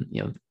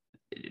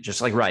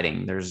 Just like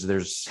writing, there's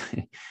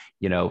the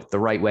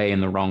right way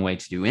and the wrong way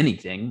to do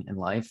anything in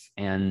life,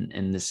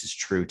 and this is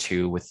true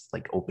too with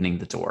like opening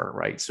the door,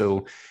 right?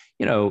 So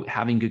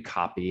having good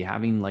copy,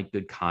 having like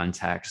good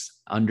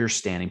context,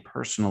 understanding,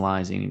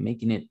 personalizing,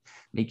 making it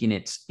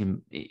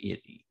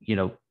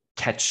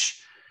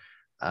catch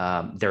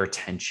their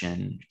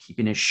attention,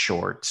 keeping it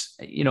short,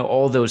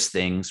 all those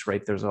things,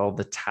 right? There's all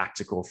the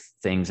tactical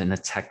things and the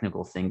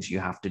technical things you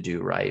have to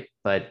do, right?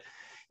 But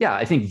yeah,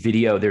 I think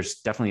video,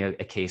 there's definitely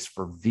a case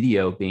for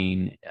video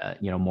being,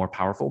 more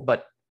powerful,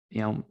 but,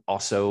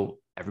 also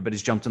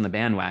everybody's jumped on the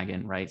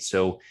bandwagon, right?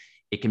 So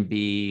it can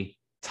be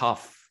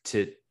tough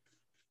to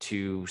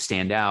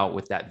stand out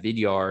with that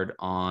Vidyard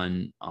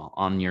on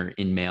your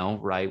InMail,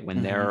 right?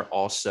 When they're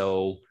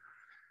also,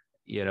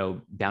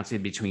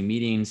 bouncing between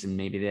meetings, and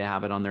maybe they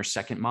have it on their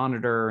second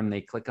monitor and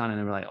they click on it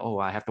and they're like, oh,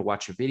 I have to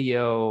watch a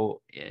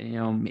video,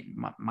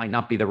 might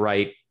not be the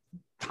right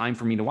time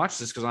for me to watch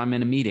this because I'm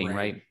in a meeting,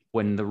 right?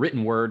 When the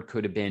written word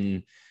could have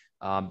been,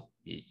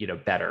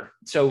 better.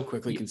 So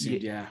quickly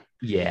consumed.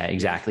 Yeah,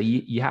 exactly.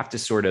 You have to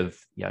sort of,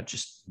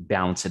 just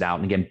balance it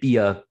out. And again,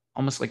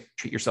 almost like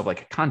treat yourself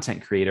like a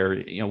content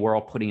creator. We're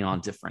all putting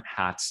on different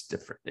hats,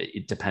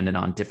 dependent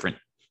on different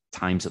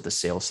times of the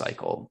sales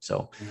cycle.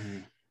 So,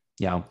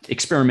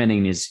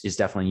 experimenting is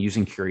definitely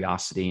using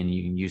curiosity and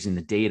using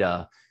the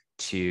data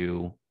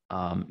to,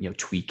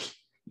 tweak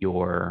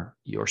your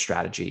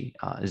strategy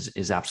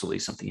is absolutely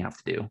something you have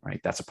to do,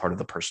 right? That's a part of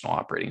the personal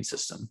operating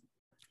system.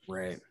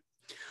 Right.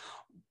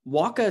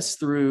 Walk us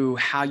through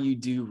how you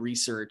do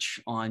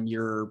research on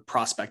your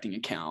prospecting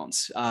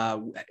accounts.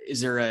 Is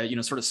there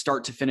a, sort of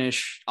start to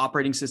finish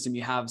operating system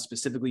you have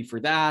specifically for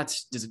that?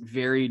 Does it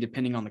vary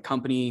depending on the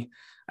company?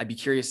 I'd be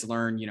curious to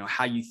learn,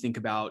 how you think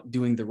about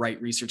doing the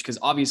right research, because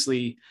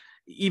obviously,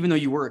 even though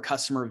you were a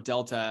customer of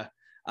Delta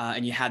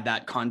and you had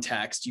that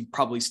context, you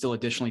probably still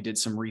additionally did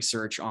some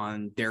research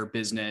on their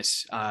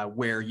business,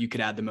 where you could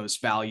add the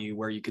most value,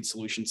 where you could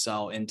solution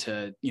sell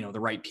into, the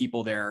right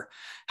people there.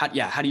 How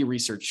do you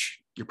research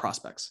your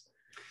prospects?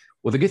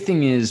 Well, the good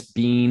thing is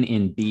being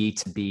in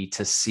B2B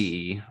to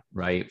C,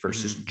 right,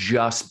 versus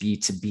just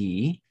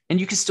B2B. And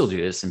you can still do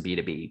this in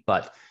B2B,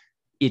 but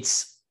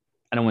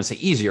I don't want to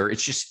say easier.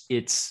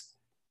 It's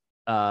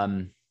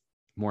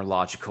more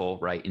logical,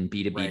 right, in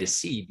B2B to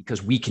C,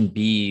 because we can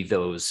be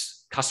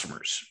those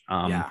customers.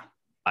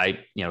 I,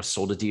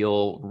 sold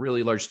a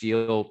really large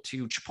deal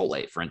to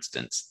Chipotle, for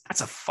instance.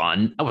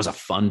 That was a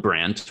fun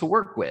brand to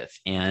work with.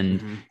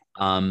 And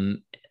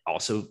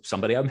also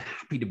somebody I'm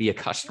happy to be a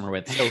customer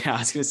with. So I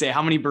was going to say,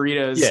 how many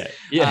burritos?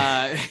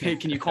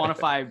 Can you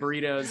quantify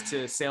burritos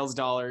to sales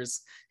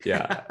dollars?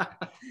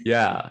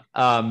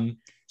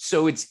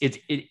 So it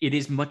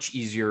is much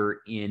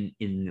easier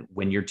in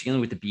when you're dealing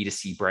with the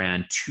B2C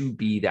brand to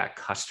be that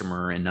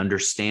customer and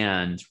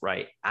understand,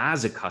 right,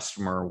 as a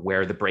customer,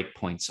 where the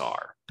breakpoints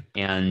are.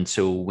 And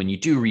so when you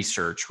do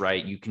research,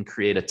 right, you can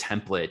create a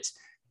template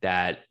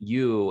that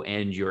you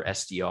and your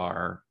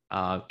SDR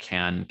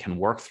can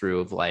work through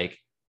of like,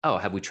 oh,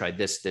 have we tried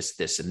this,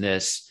 and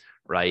this,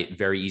 right?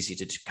 Very easy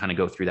to kind of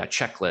go through that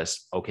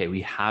checklist. Okay,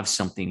 we have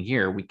something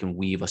here. We can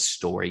weave a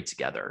story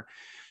together.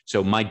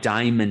 So my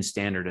diamond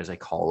standard, as I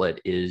call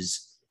it,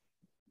 is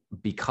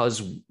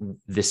because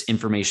this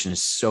information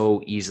is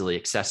so easily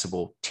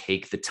accessible,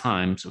 take the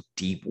time. So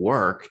deep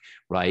work,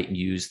 right?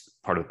 Use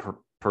part of the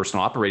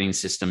personal operating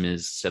system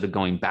is instead of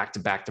going back to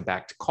back to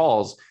back to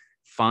calls,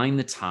 find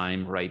the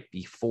time right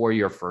before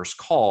your first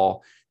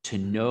call to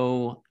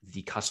know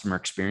the customer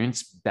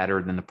experience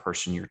better than the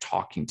person you're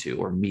talking to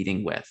or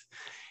meeting with.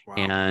 Wow.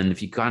 And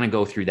if you kind of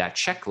go through that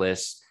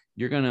checklist,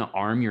 you're going to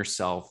arm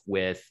yourself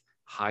with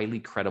highly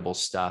credible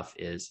stuff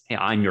is, hey,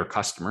 I'm your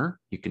customer.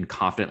 You can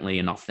confidently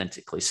and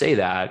authentically say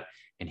that.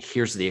 And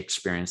here's the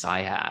experience I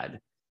had.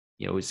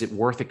 Is it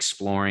worth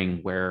exploring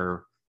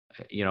where,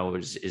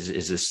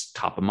 is this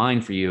top of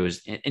mind for you?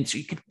 And so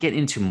you could get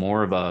into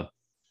more of a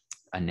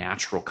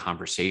natural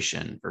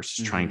conversation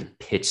versus trying to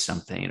pitch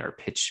something or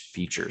pitch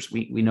features.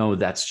 We know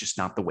that's just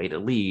not the way to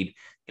lead.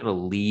 You got to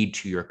lead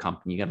to your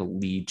company. You got to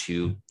lead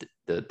to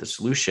the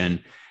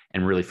solution.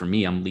 And really, for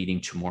me, I'm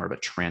leading to more of a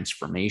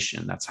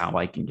transformation. That's how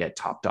I can get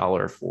top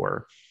dollar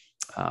for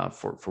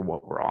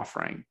what we're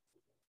offering.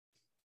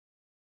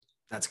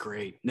 That's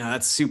great. No,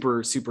 that's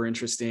super, super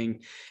interesting.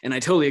 And I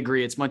totally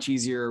agree. It's much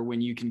easier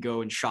when you can go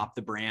and shop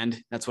the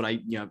brand. That's what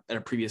at a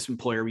previous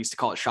employer, we used to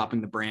call it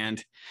shopping the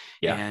brand.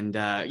 Yeah. And,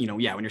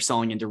 when you're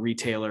selling into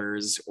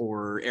retailers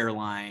or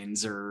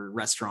airlines or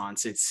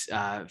restaurants, it's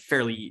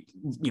fairly,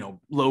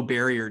 low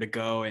barrier to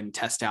go and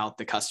test out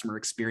the customer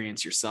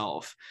experience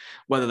yourself,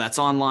 whether that's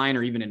online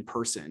or even in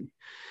person.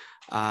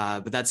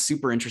 But that's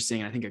super interesting.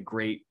 And I think a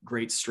great,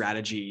 great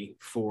strategy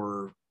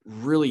for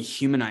really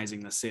humanizing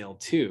the sale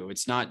too.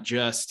 It's not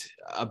just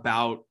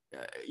about,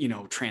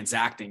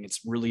 transacting. It's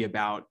really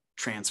about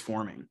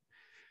transforming.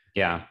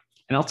 Yeah.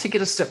 And I'll take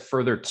it a step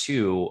further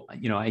too.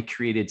 I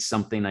created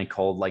something I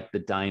called like the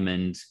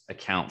Diamond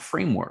Account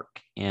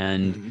Framework.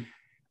 And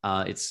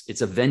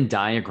it's a Venn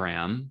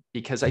diagram,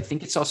 because I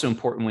think it's also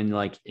important when,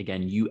 like,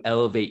 again, you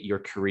elevate your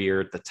career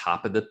at the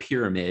top of the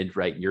pyramid,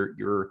 right?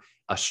 You're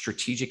a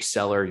strategic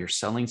seller, you're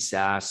selling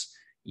SaaS,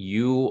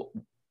 you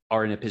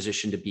are in a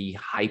position to be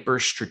hyper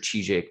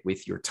strategic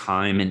with your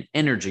time and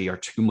energy, our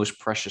two most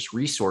precious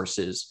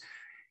resources.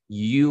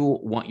 You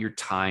want your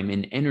time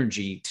and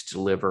energy to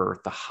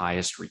deliver the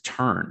highest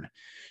return.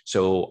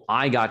 So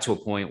I got to a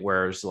point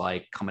where it's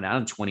like coming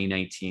out of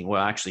 2019,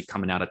 well, actually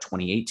coming out of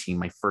 2018,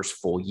 my first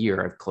full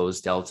year, I've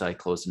closed Delta. I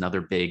closed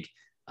another big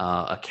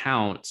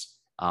account,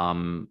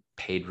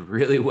 paid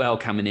really well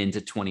coming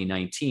into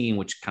 2019,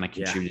 which kind of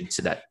contributed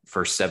to that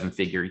first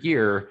 7-figure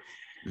year.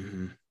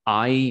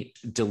 I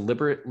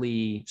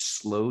deliberately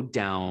slowed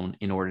down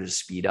in order to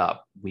speed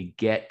up. We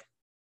get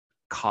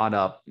caught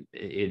up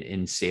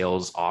in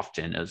sales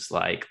often as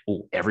like,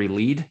 oh, every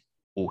lead,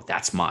 oh,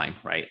 that's mine,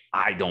 right?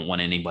 I don't want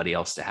anybody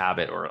else to have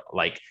it. Or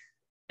like,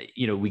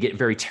 we get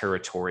very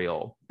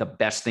territorial. The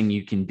best thing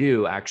you can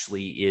do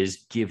actually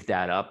is give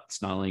that up.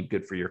 It's not only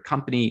good for your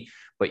company,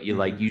 but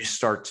you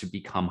start to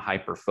become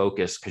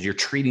hyper-focused because you're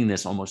treating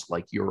this almost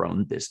like your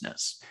own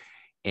business.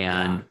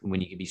 And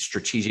when you can be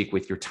strategic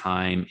with your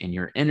time and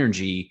your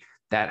energy,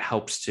 that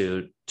helps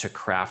to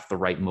craft the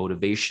right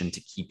motivation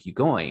to keep you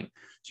going.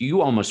 So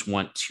you almost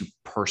want to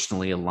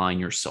personally align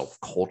yourself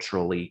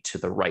culturally to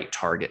the right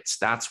targets.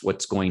 That's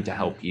what's going to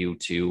help you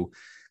to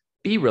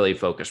be really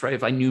focused, right?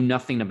 If I knew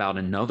nothing about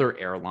another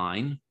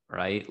airline,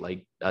 right,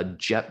 like a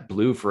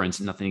JetBlue, for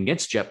instance, nothing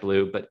against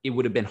JetBlue, but it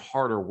would have been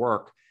harder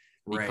work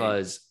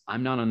because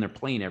I'm not on their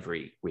plane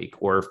every week.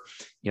 Or,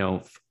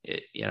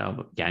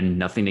 again,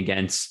 nothing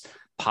against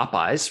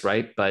Popeyes,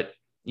 right? But,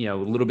 a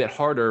little bit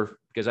harder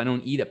because I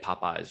don't eat at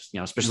Popeyes,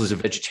 especially as a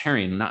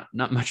vegetarian,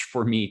 not much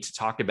for me to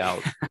talk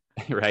about,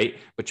 right?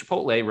 But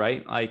Chipotle,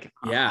 right? Like,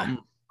 I'm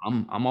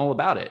all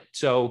about it.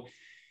 So,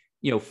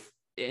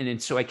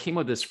 and so I came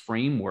up with this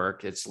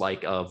framework. It's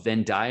like a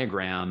Venn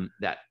diagram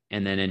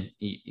and then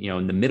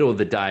in the middle of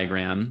the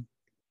diagram,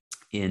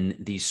 in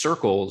these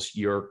circles,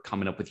 you're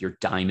coming up with your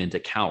diamond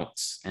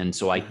accounts. And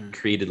so I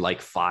created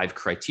like 5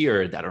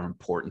 criteria that are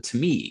important to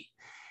me.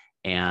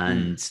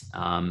 And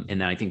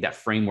then I think that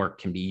framework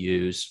can be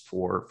used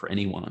for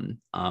anyone.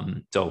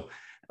 So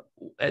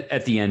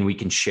at the end, we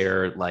can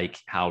share like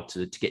how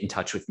to get in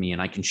touch with me,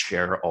 and I can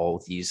share all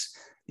of these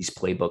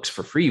playbooks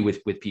for free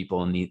with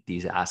people and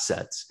these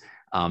assets.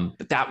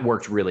 But that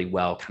worked really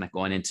well kind of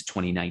going into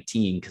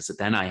 2019, because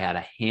then I had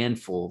a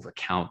handful of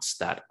accounts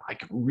that I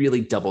could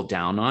really double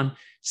down on,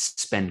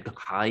 spend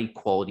high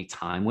quality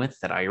time with,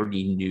 that I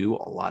already knew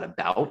a lot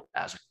about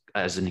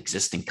as an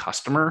existing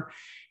customer.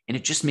 And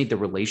it just made the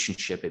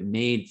relationship, it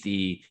made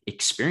the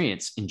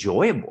experience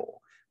enjoyable.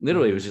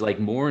 Literally, it was like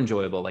more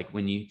enjoyable. Like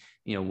when we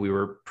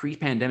were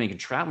pre-pandemic and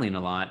traveling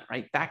a lot,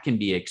 right? That can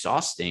be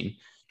exhausting.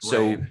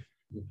 So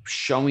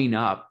showing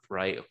up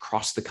right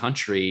across the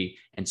country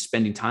and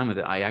spending time with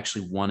it, I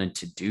actually wanted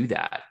to do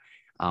that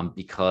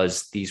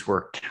because these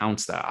were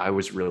accounts that I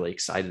was really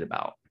excited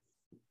about.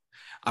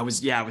 I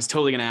was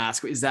totally going to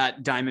ask, is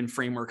that Diamond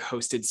Framework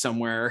hosted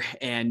somewhere?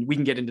 And we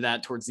can get into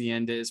that towards the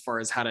end as far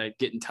as how to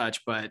get in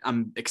touch, but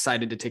I'm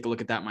excited to take a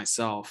look at that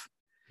myself.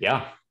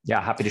 Yeah.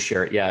 Yeah. Happy to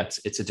share it. Yeah.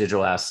 It's a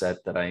digital asset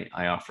that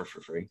I offer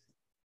for free.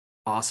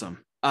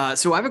 Awesome.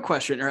 So I have a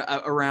question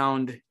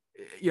around,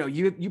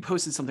 you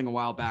posted something a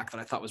while back that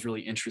I thought was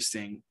really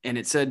interesting, and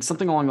it said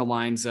something along the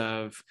lines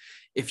of,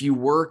 if you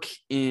work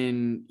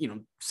in,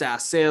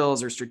 SaaS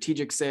sales or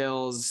strategic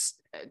sales,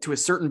 to a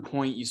certain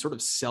point, you sort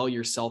of sell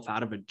yourself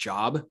out of a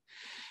job.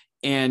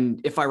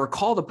 And if I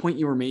recall, the point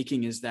you were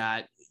making is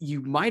that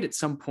you might at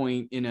some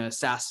point in a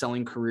SaaS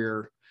selling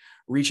career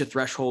reach a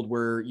threshold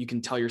where you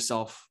can tell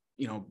yourself,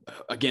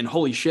 again,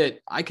 holy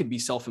shit, I could be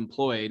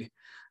self-employed.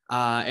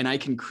 And I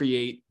can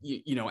create,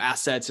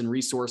 assets and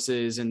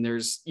resources. And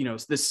there's,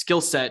 this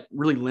skill set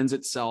really lends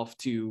itself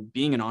to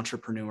being an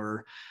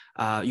entrepreneur,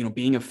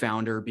 being a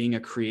founder, being a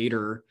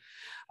creator.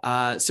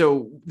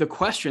 So the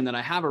question that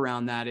I have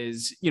around that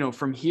is,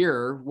 from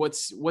here,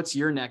 what's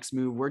your next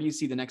move? Where do you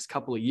see the next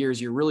couple of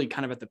years? You're really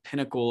kind of at the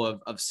pinnacle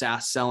of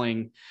SaaS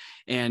selling.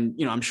 And,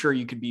 I'm sure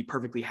you could be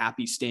perfectly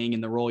happy staying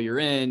in the role you're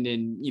in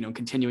and,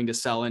 continuing to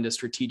sell into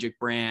strategic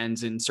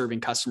brands and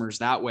serving customers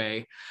that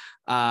way.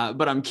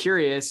 But I'm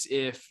curious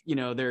if,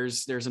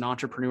 there's an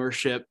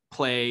entrepreneurship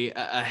play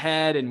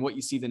ahead, and what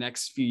you see the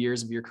next few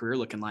years of your career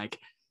looking like.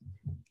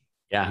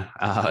 Yeah,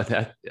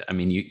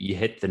 you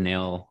hit the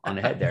nail on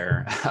the head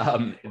there.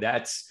 I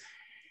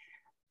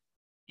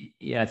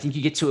think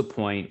you get to a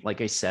point,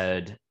 like I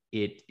said,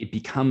 it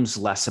becomes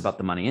less about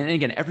the money. And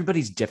again,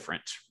 everybody's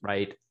different,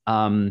 right?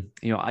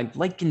 I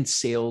liken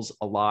sales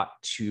a lot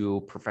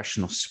to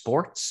professional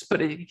sports,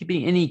 but it could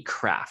be any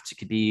craft. It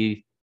could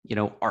be,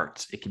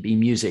 art. It could be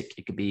music.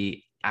 It could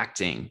be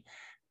acting.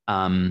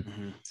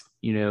 You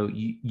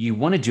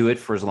want to do it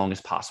for as long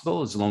as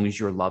possible, as long as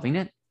you're loving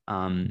it.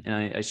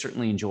 And I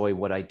certainly enjoy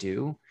what I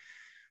do,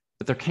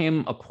 but there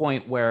came a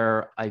point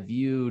where I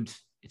viewed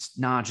it's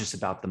not just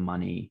about the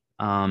money.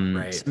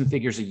 Right. 7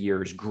 figures a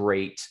year is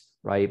great,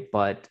 right?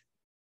 But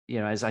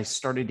as I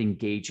started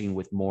engaging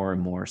with more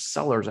and more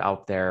sellers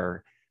out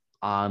there,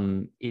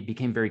 it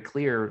became very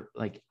clear,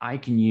 like, I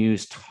can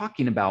use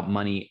talking about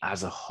money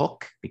as a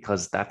hook,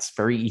 because that's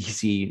very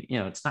easy.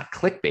 It's not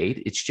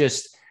clickbait.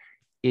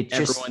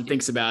 Everyone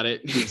thinks about it.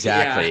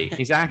 Exactly. Yeah.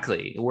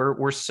 Exactly.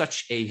 We're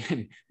such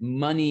a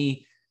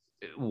money,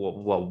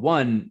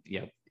 one,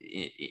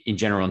 in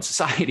general, in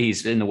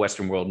societies in the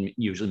Western world,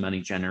 usually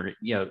money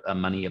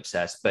money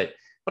obsessed, but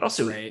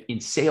also right. in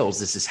sales,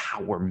 this is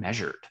how we're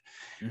measured.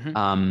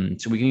 Mm-hmm.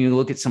 So we can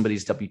look at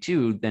somebody's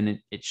W-2,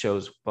 then it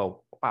shows,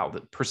 well, wow,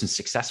 the person's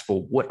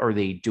successful. What are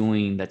they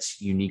doing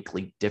that's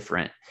uniquely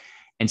different?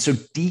 And so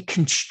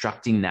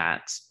deconstructing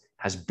that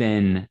has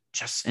been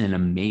just an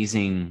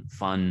amazing,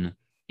 fun,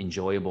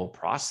 enjoyable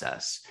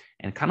process.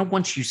 And kind of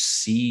once you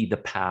see the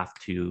path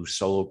to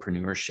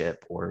solopreneurship,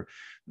 or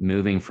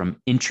moving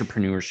from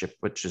entrepreneurship,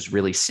 which is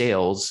really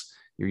sales,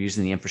 you're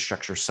using the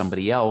infrastructure of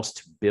somebody else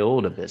to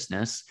build a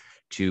business,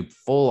 to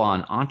full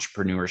on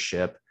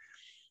entrepreneurship,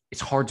 it's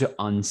hard to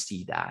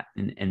unsee that.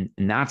 And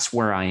that's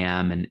where I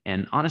am.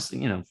 And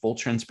honestly, full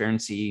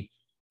transparency,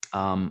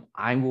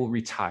 I will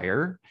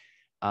retire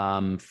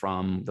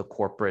from the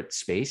corporate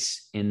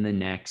space in the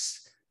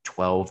next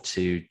 12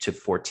 to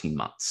 14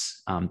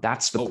 months.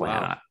 That's the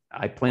plan. Wow.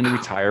 I plan to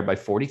retire by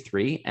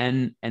 43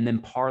 and then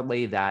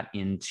parlay that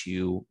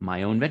into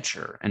my own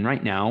venture. And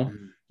right now,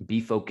 Be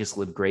Focused,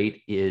 Live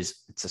Great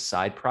it's a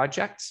side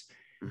project,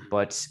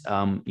 but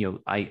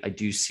I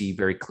do see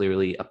very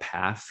clearly a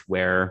path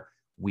where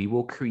we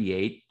will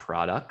create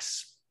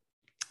products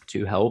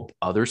to help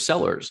other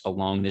sellers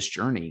along this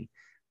journey.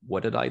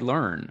 What did I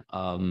learn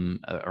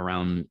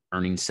around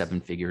earning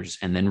 7 figures,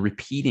 and then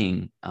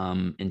repeating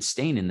and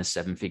staying in the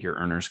 7-figure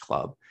earners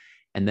club?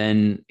 And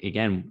then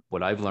again,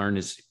 what I've learned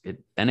is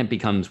then it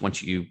becomes,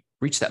 once you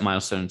reach that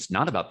milestone, it's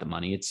not about the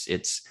money.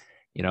 It's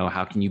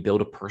how can you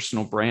build a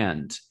personal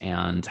brand,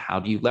 and how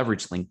do you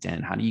leverage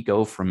LinkedIn? How do you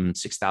go from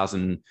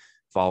 6,000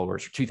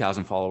 followers or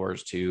 2,000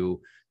 followers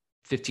to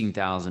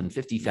 15,000,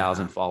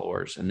 50,000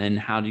 followers? And then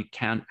how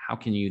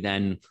can you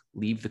then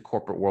leave the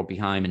corporate world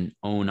behind and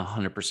own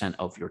 100%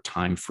 of your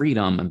time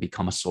freedom and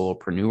become a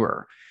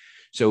solopreneur?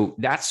 So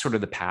that's sort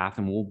of the path,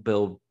 and we'll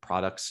build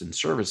products and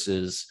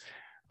services.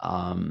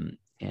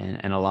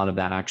 And a lot of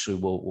that actually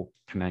will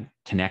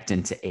connect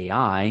into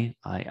AI.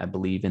 I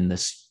believe in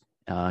this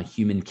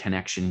human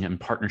connection and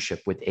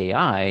partnership with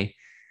AI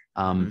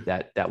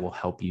that will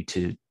help you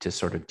to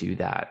sort of do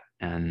that.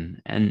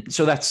 And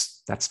so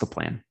that's the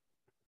plan.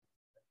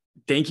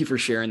 Thank you for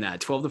sharing that.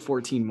 12 to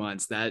 14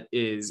 months. That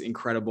is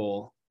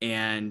incredible.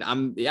 And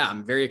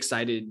I'm very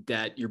excited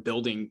that you're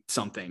building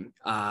something.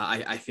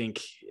 I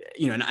think,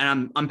 and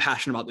I'm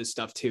passionate about this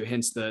stuff too.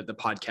 Hence the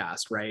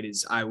podcast, right?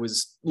 Is I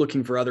was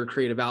looking for other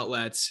creative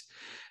outlets,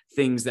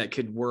 things that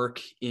could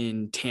work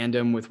in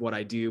tandem with what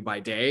I do by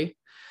day.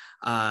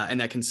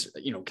 And that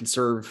can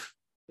serve,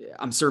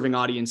 I'm serving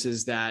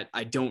audiences that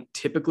I don't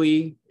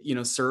typically,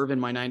 serve in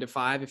my 9 to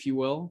 5, if you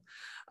will.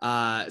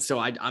 So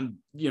I'm,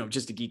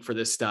 just a geek for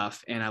this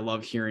stuff. And I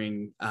love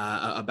hearing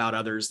about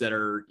others that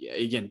are,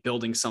 again,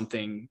 building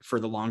something for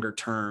the longer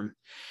term.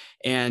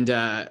 And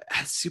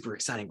that's super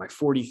exciting. By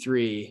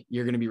 43,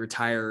 you're going to be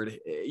retired,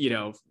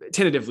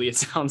 tentatively, it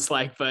sounds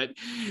like, but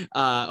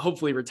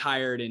hopefully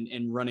retired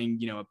and running,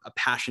 a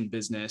passion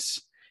business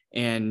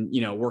and,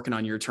 working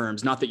on your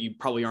terms. Not that you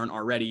probably aren't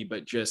already,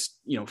 but just,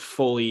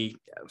 fully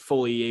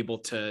able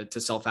to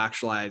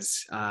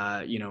self-actualize,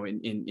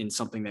 in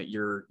something that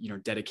you're,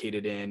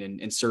 dedicated in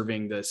and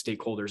serving the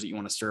stakeholders that you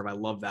want to serve. I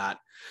love that.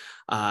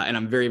 And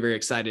I'm very, very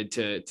excited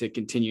to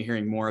continue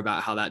hearing more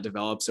about how that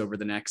develops over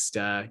the next,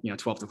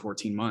 12 to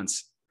 14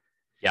 months.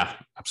 Yeah,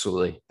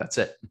 absolutely. That's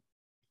it.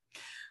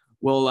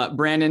 Well,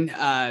 Brandon,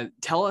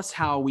 tell us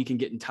how we can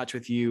get in touch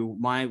with you.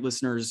 My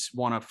listeners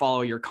want to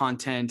follow your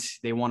content.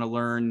 They want to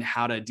learn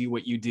how to do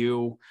what you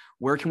do.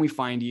 Where can we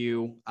find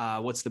you?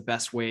 What's the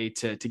best way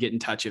to get in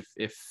touch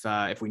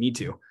if we need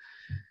to?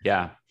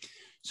 Yeah.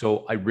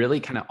 So I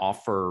really kind of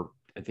offer,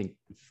 I think,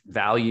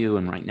 value,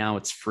 and right now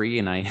it's free.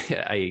 And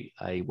I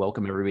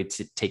welcome everybody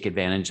to take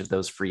advantage of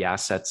those free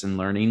assets and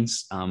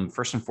learnings.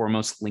 First and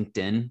foremost,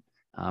 LinkedIn,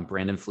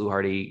 Brandon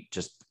Fluharty,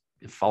 just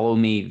follow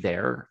me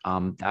there.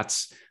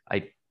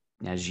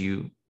 As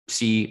you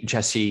see,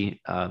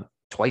 Jesse,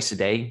 twice a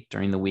day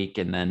during the week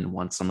and then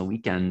once on the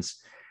weekends.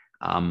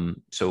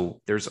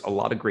 So there's a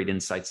lot of great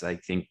insights that I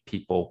think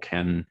people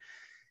can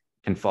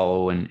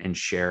follow and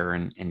share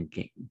and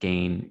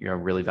gain,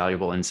 really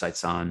valuable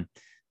insights on.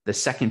 The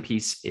second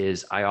piece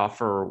is I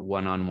offer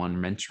one-on-one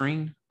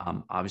mentoring.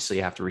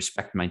 Obviously, I have to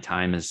respect my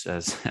time as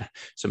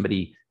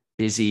somebody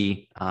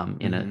busy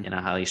in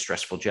a highly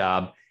stressful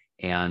job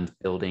and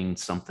building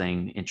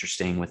something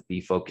interesting with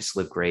Be Focused,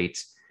 Live Great.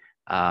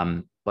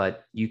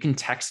 But you can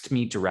text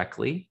me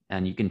directly,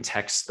 and you can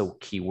text the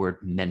keyword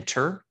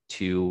mentor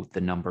to the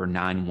number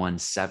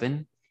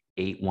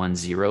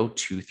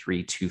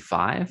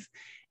 917-810-2325.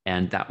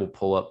 And that will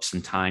pull up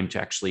some time to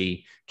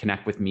actually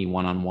connect with me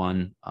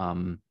one-on-one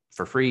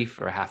for free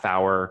for a half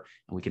hour.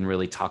 And we can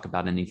really talk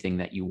about anything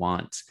that you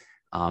want.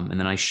 And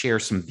then I share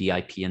some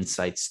VIP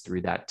insights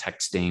through that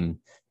texting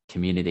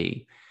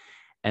community.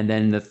 And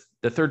then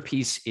the third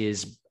piece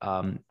is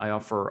I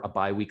offer a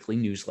bi-weekly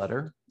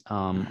newsletter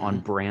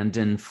on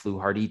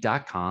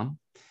brandonfluharty.com.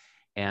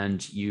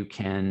 And you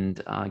can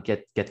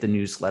get the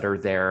newsletter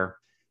there.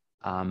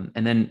 And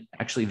then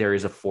actually there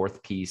is a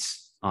fourth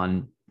piece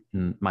on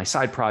my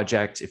side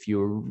project. If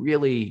you're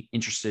really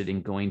interested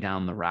in going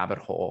down the rabbit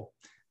hole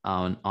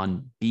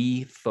on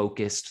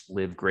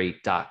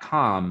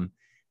befocusedlivegreat.com,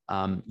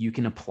 you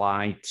can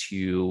apply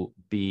to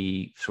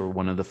be sort of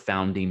one of the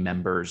founding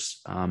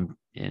members, and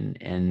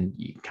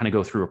you kind of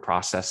go through a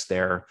process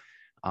there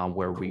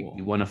where we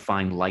want to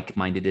find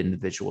like-minded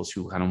individuals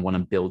who kind of want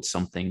to build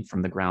something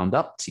from the ground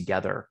up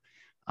together.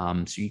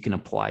 So you can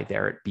apply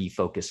there at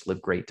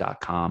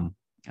befocusedlivegreat.com.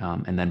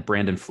 And then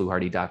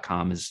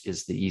brandonfluharty.com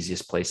is the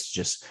easiest place to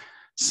just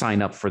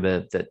sign up for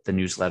the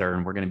newsletter.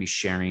 And we're going to be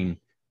sharing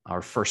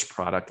our first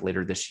product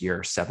later this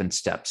year, 7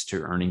 steps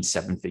to earning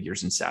 7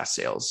 figures in SaaS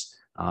sales.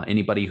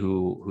 Anybody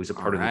who's a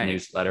part of the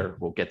newsletter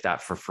will get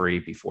that for free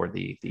before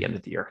the end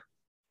of the year.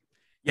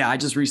 Yeah, I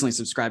just recently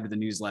subscribed to the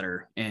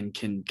newsletter and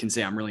can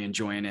say I'm really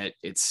enjoying it.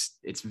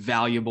 It's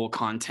valuable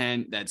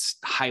content that's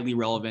highly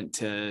relevant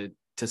to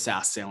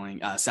SaaS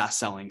selling.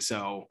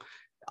 So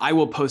I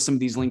will post some of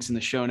these links in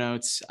the show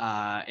notes.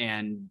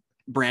 And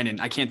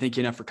Brandon, I can't thank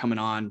you enough for coming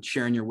on,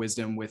 sharing your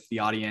wisdom with the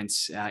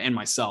audience and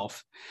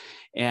myself.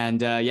 And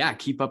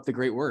keep up the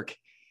great work.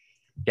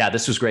 Yeah,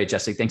 this was great,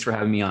 Jesse. Thanks for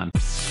having me on.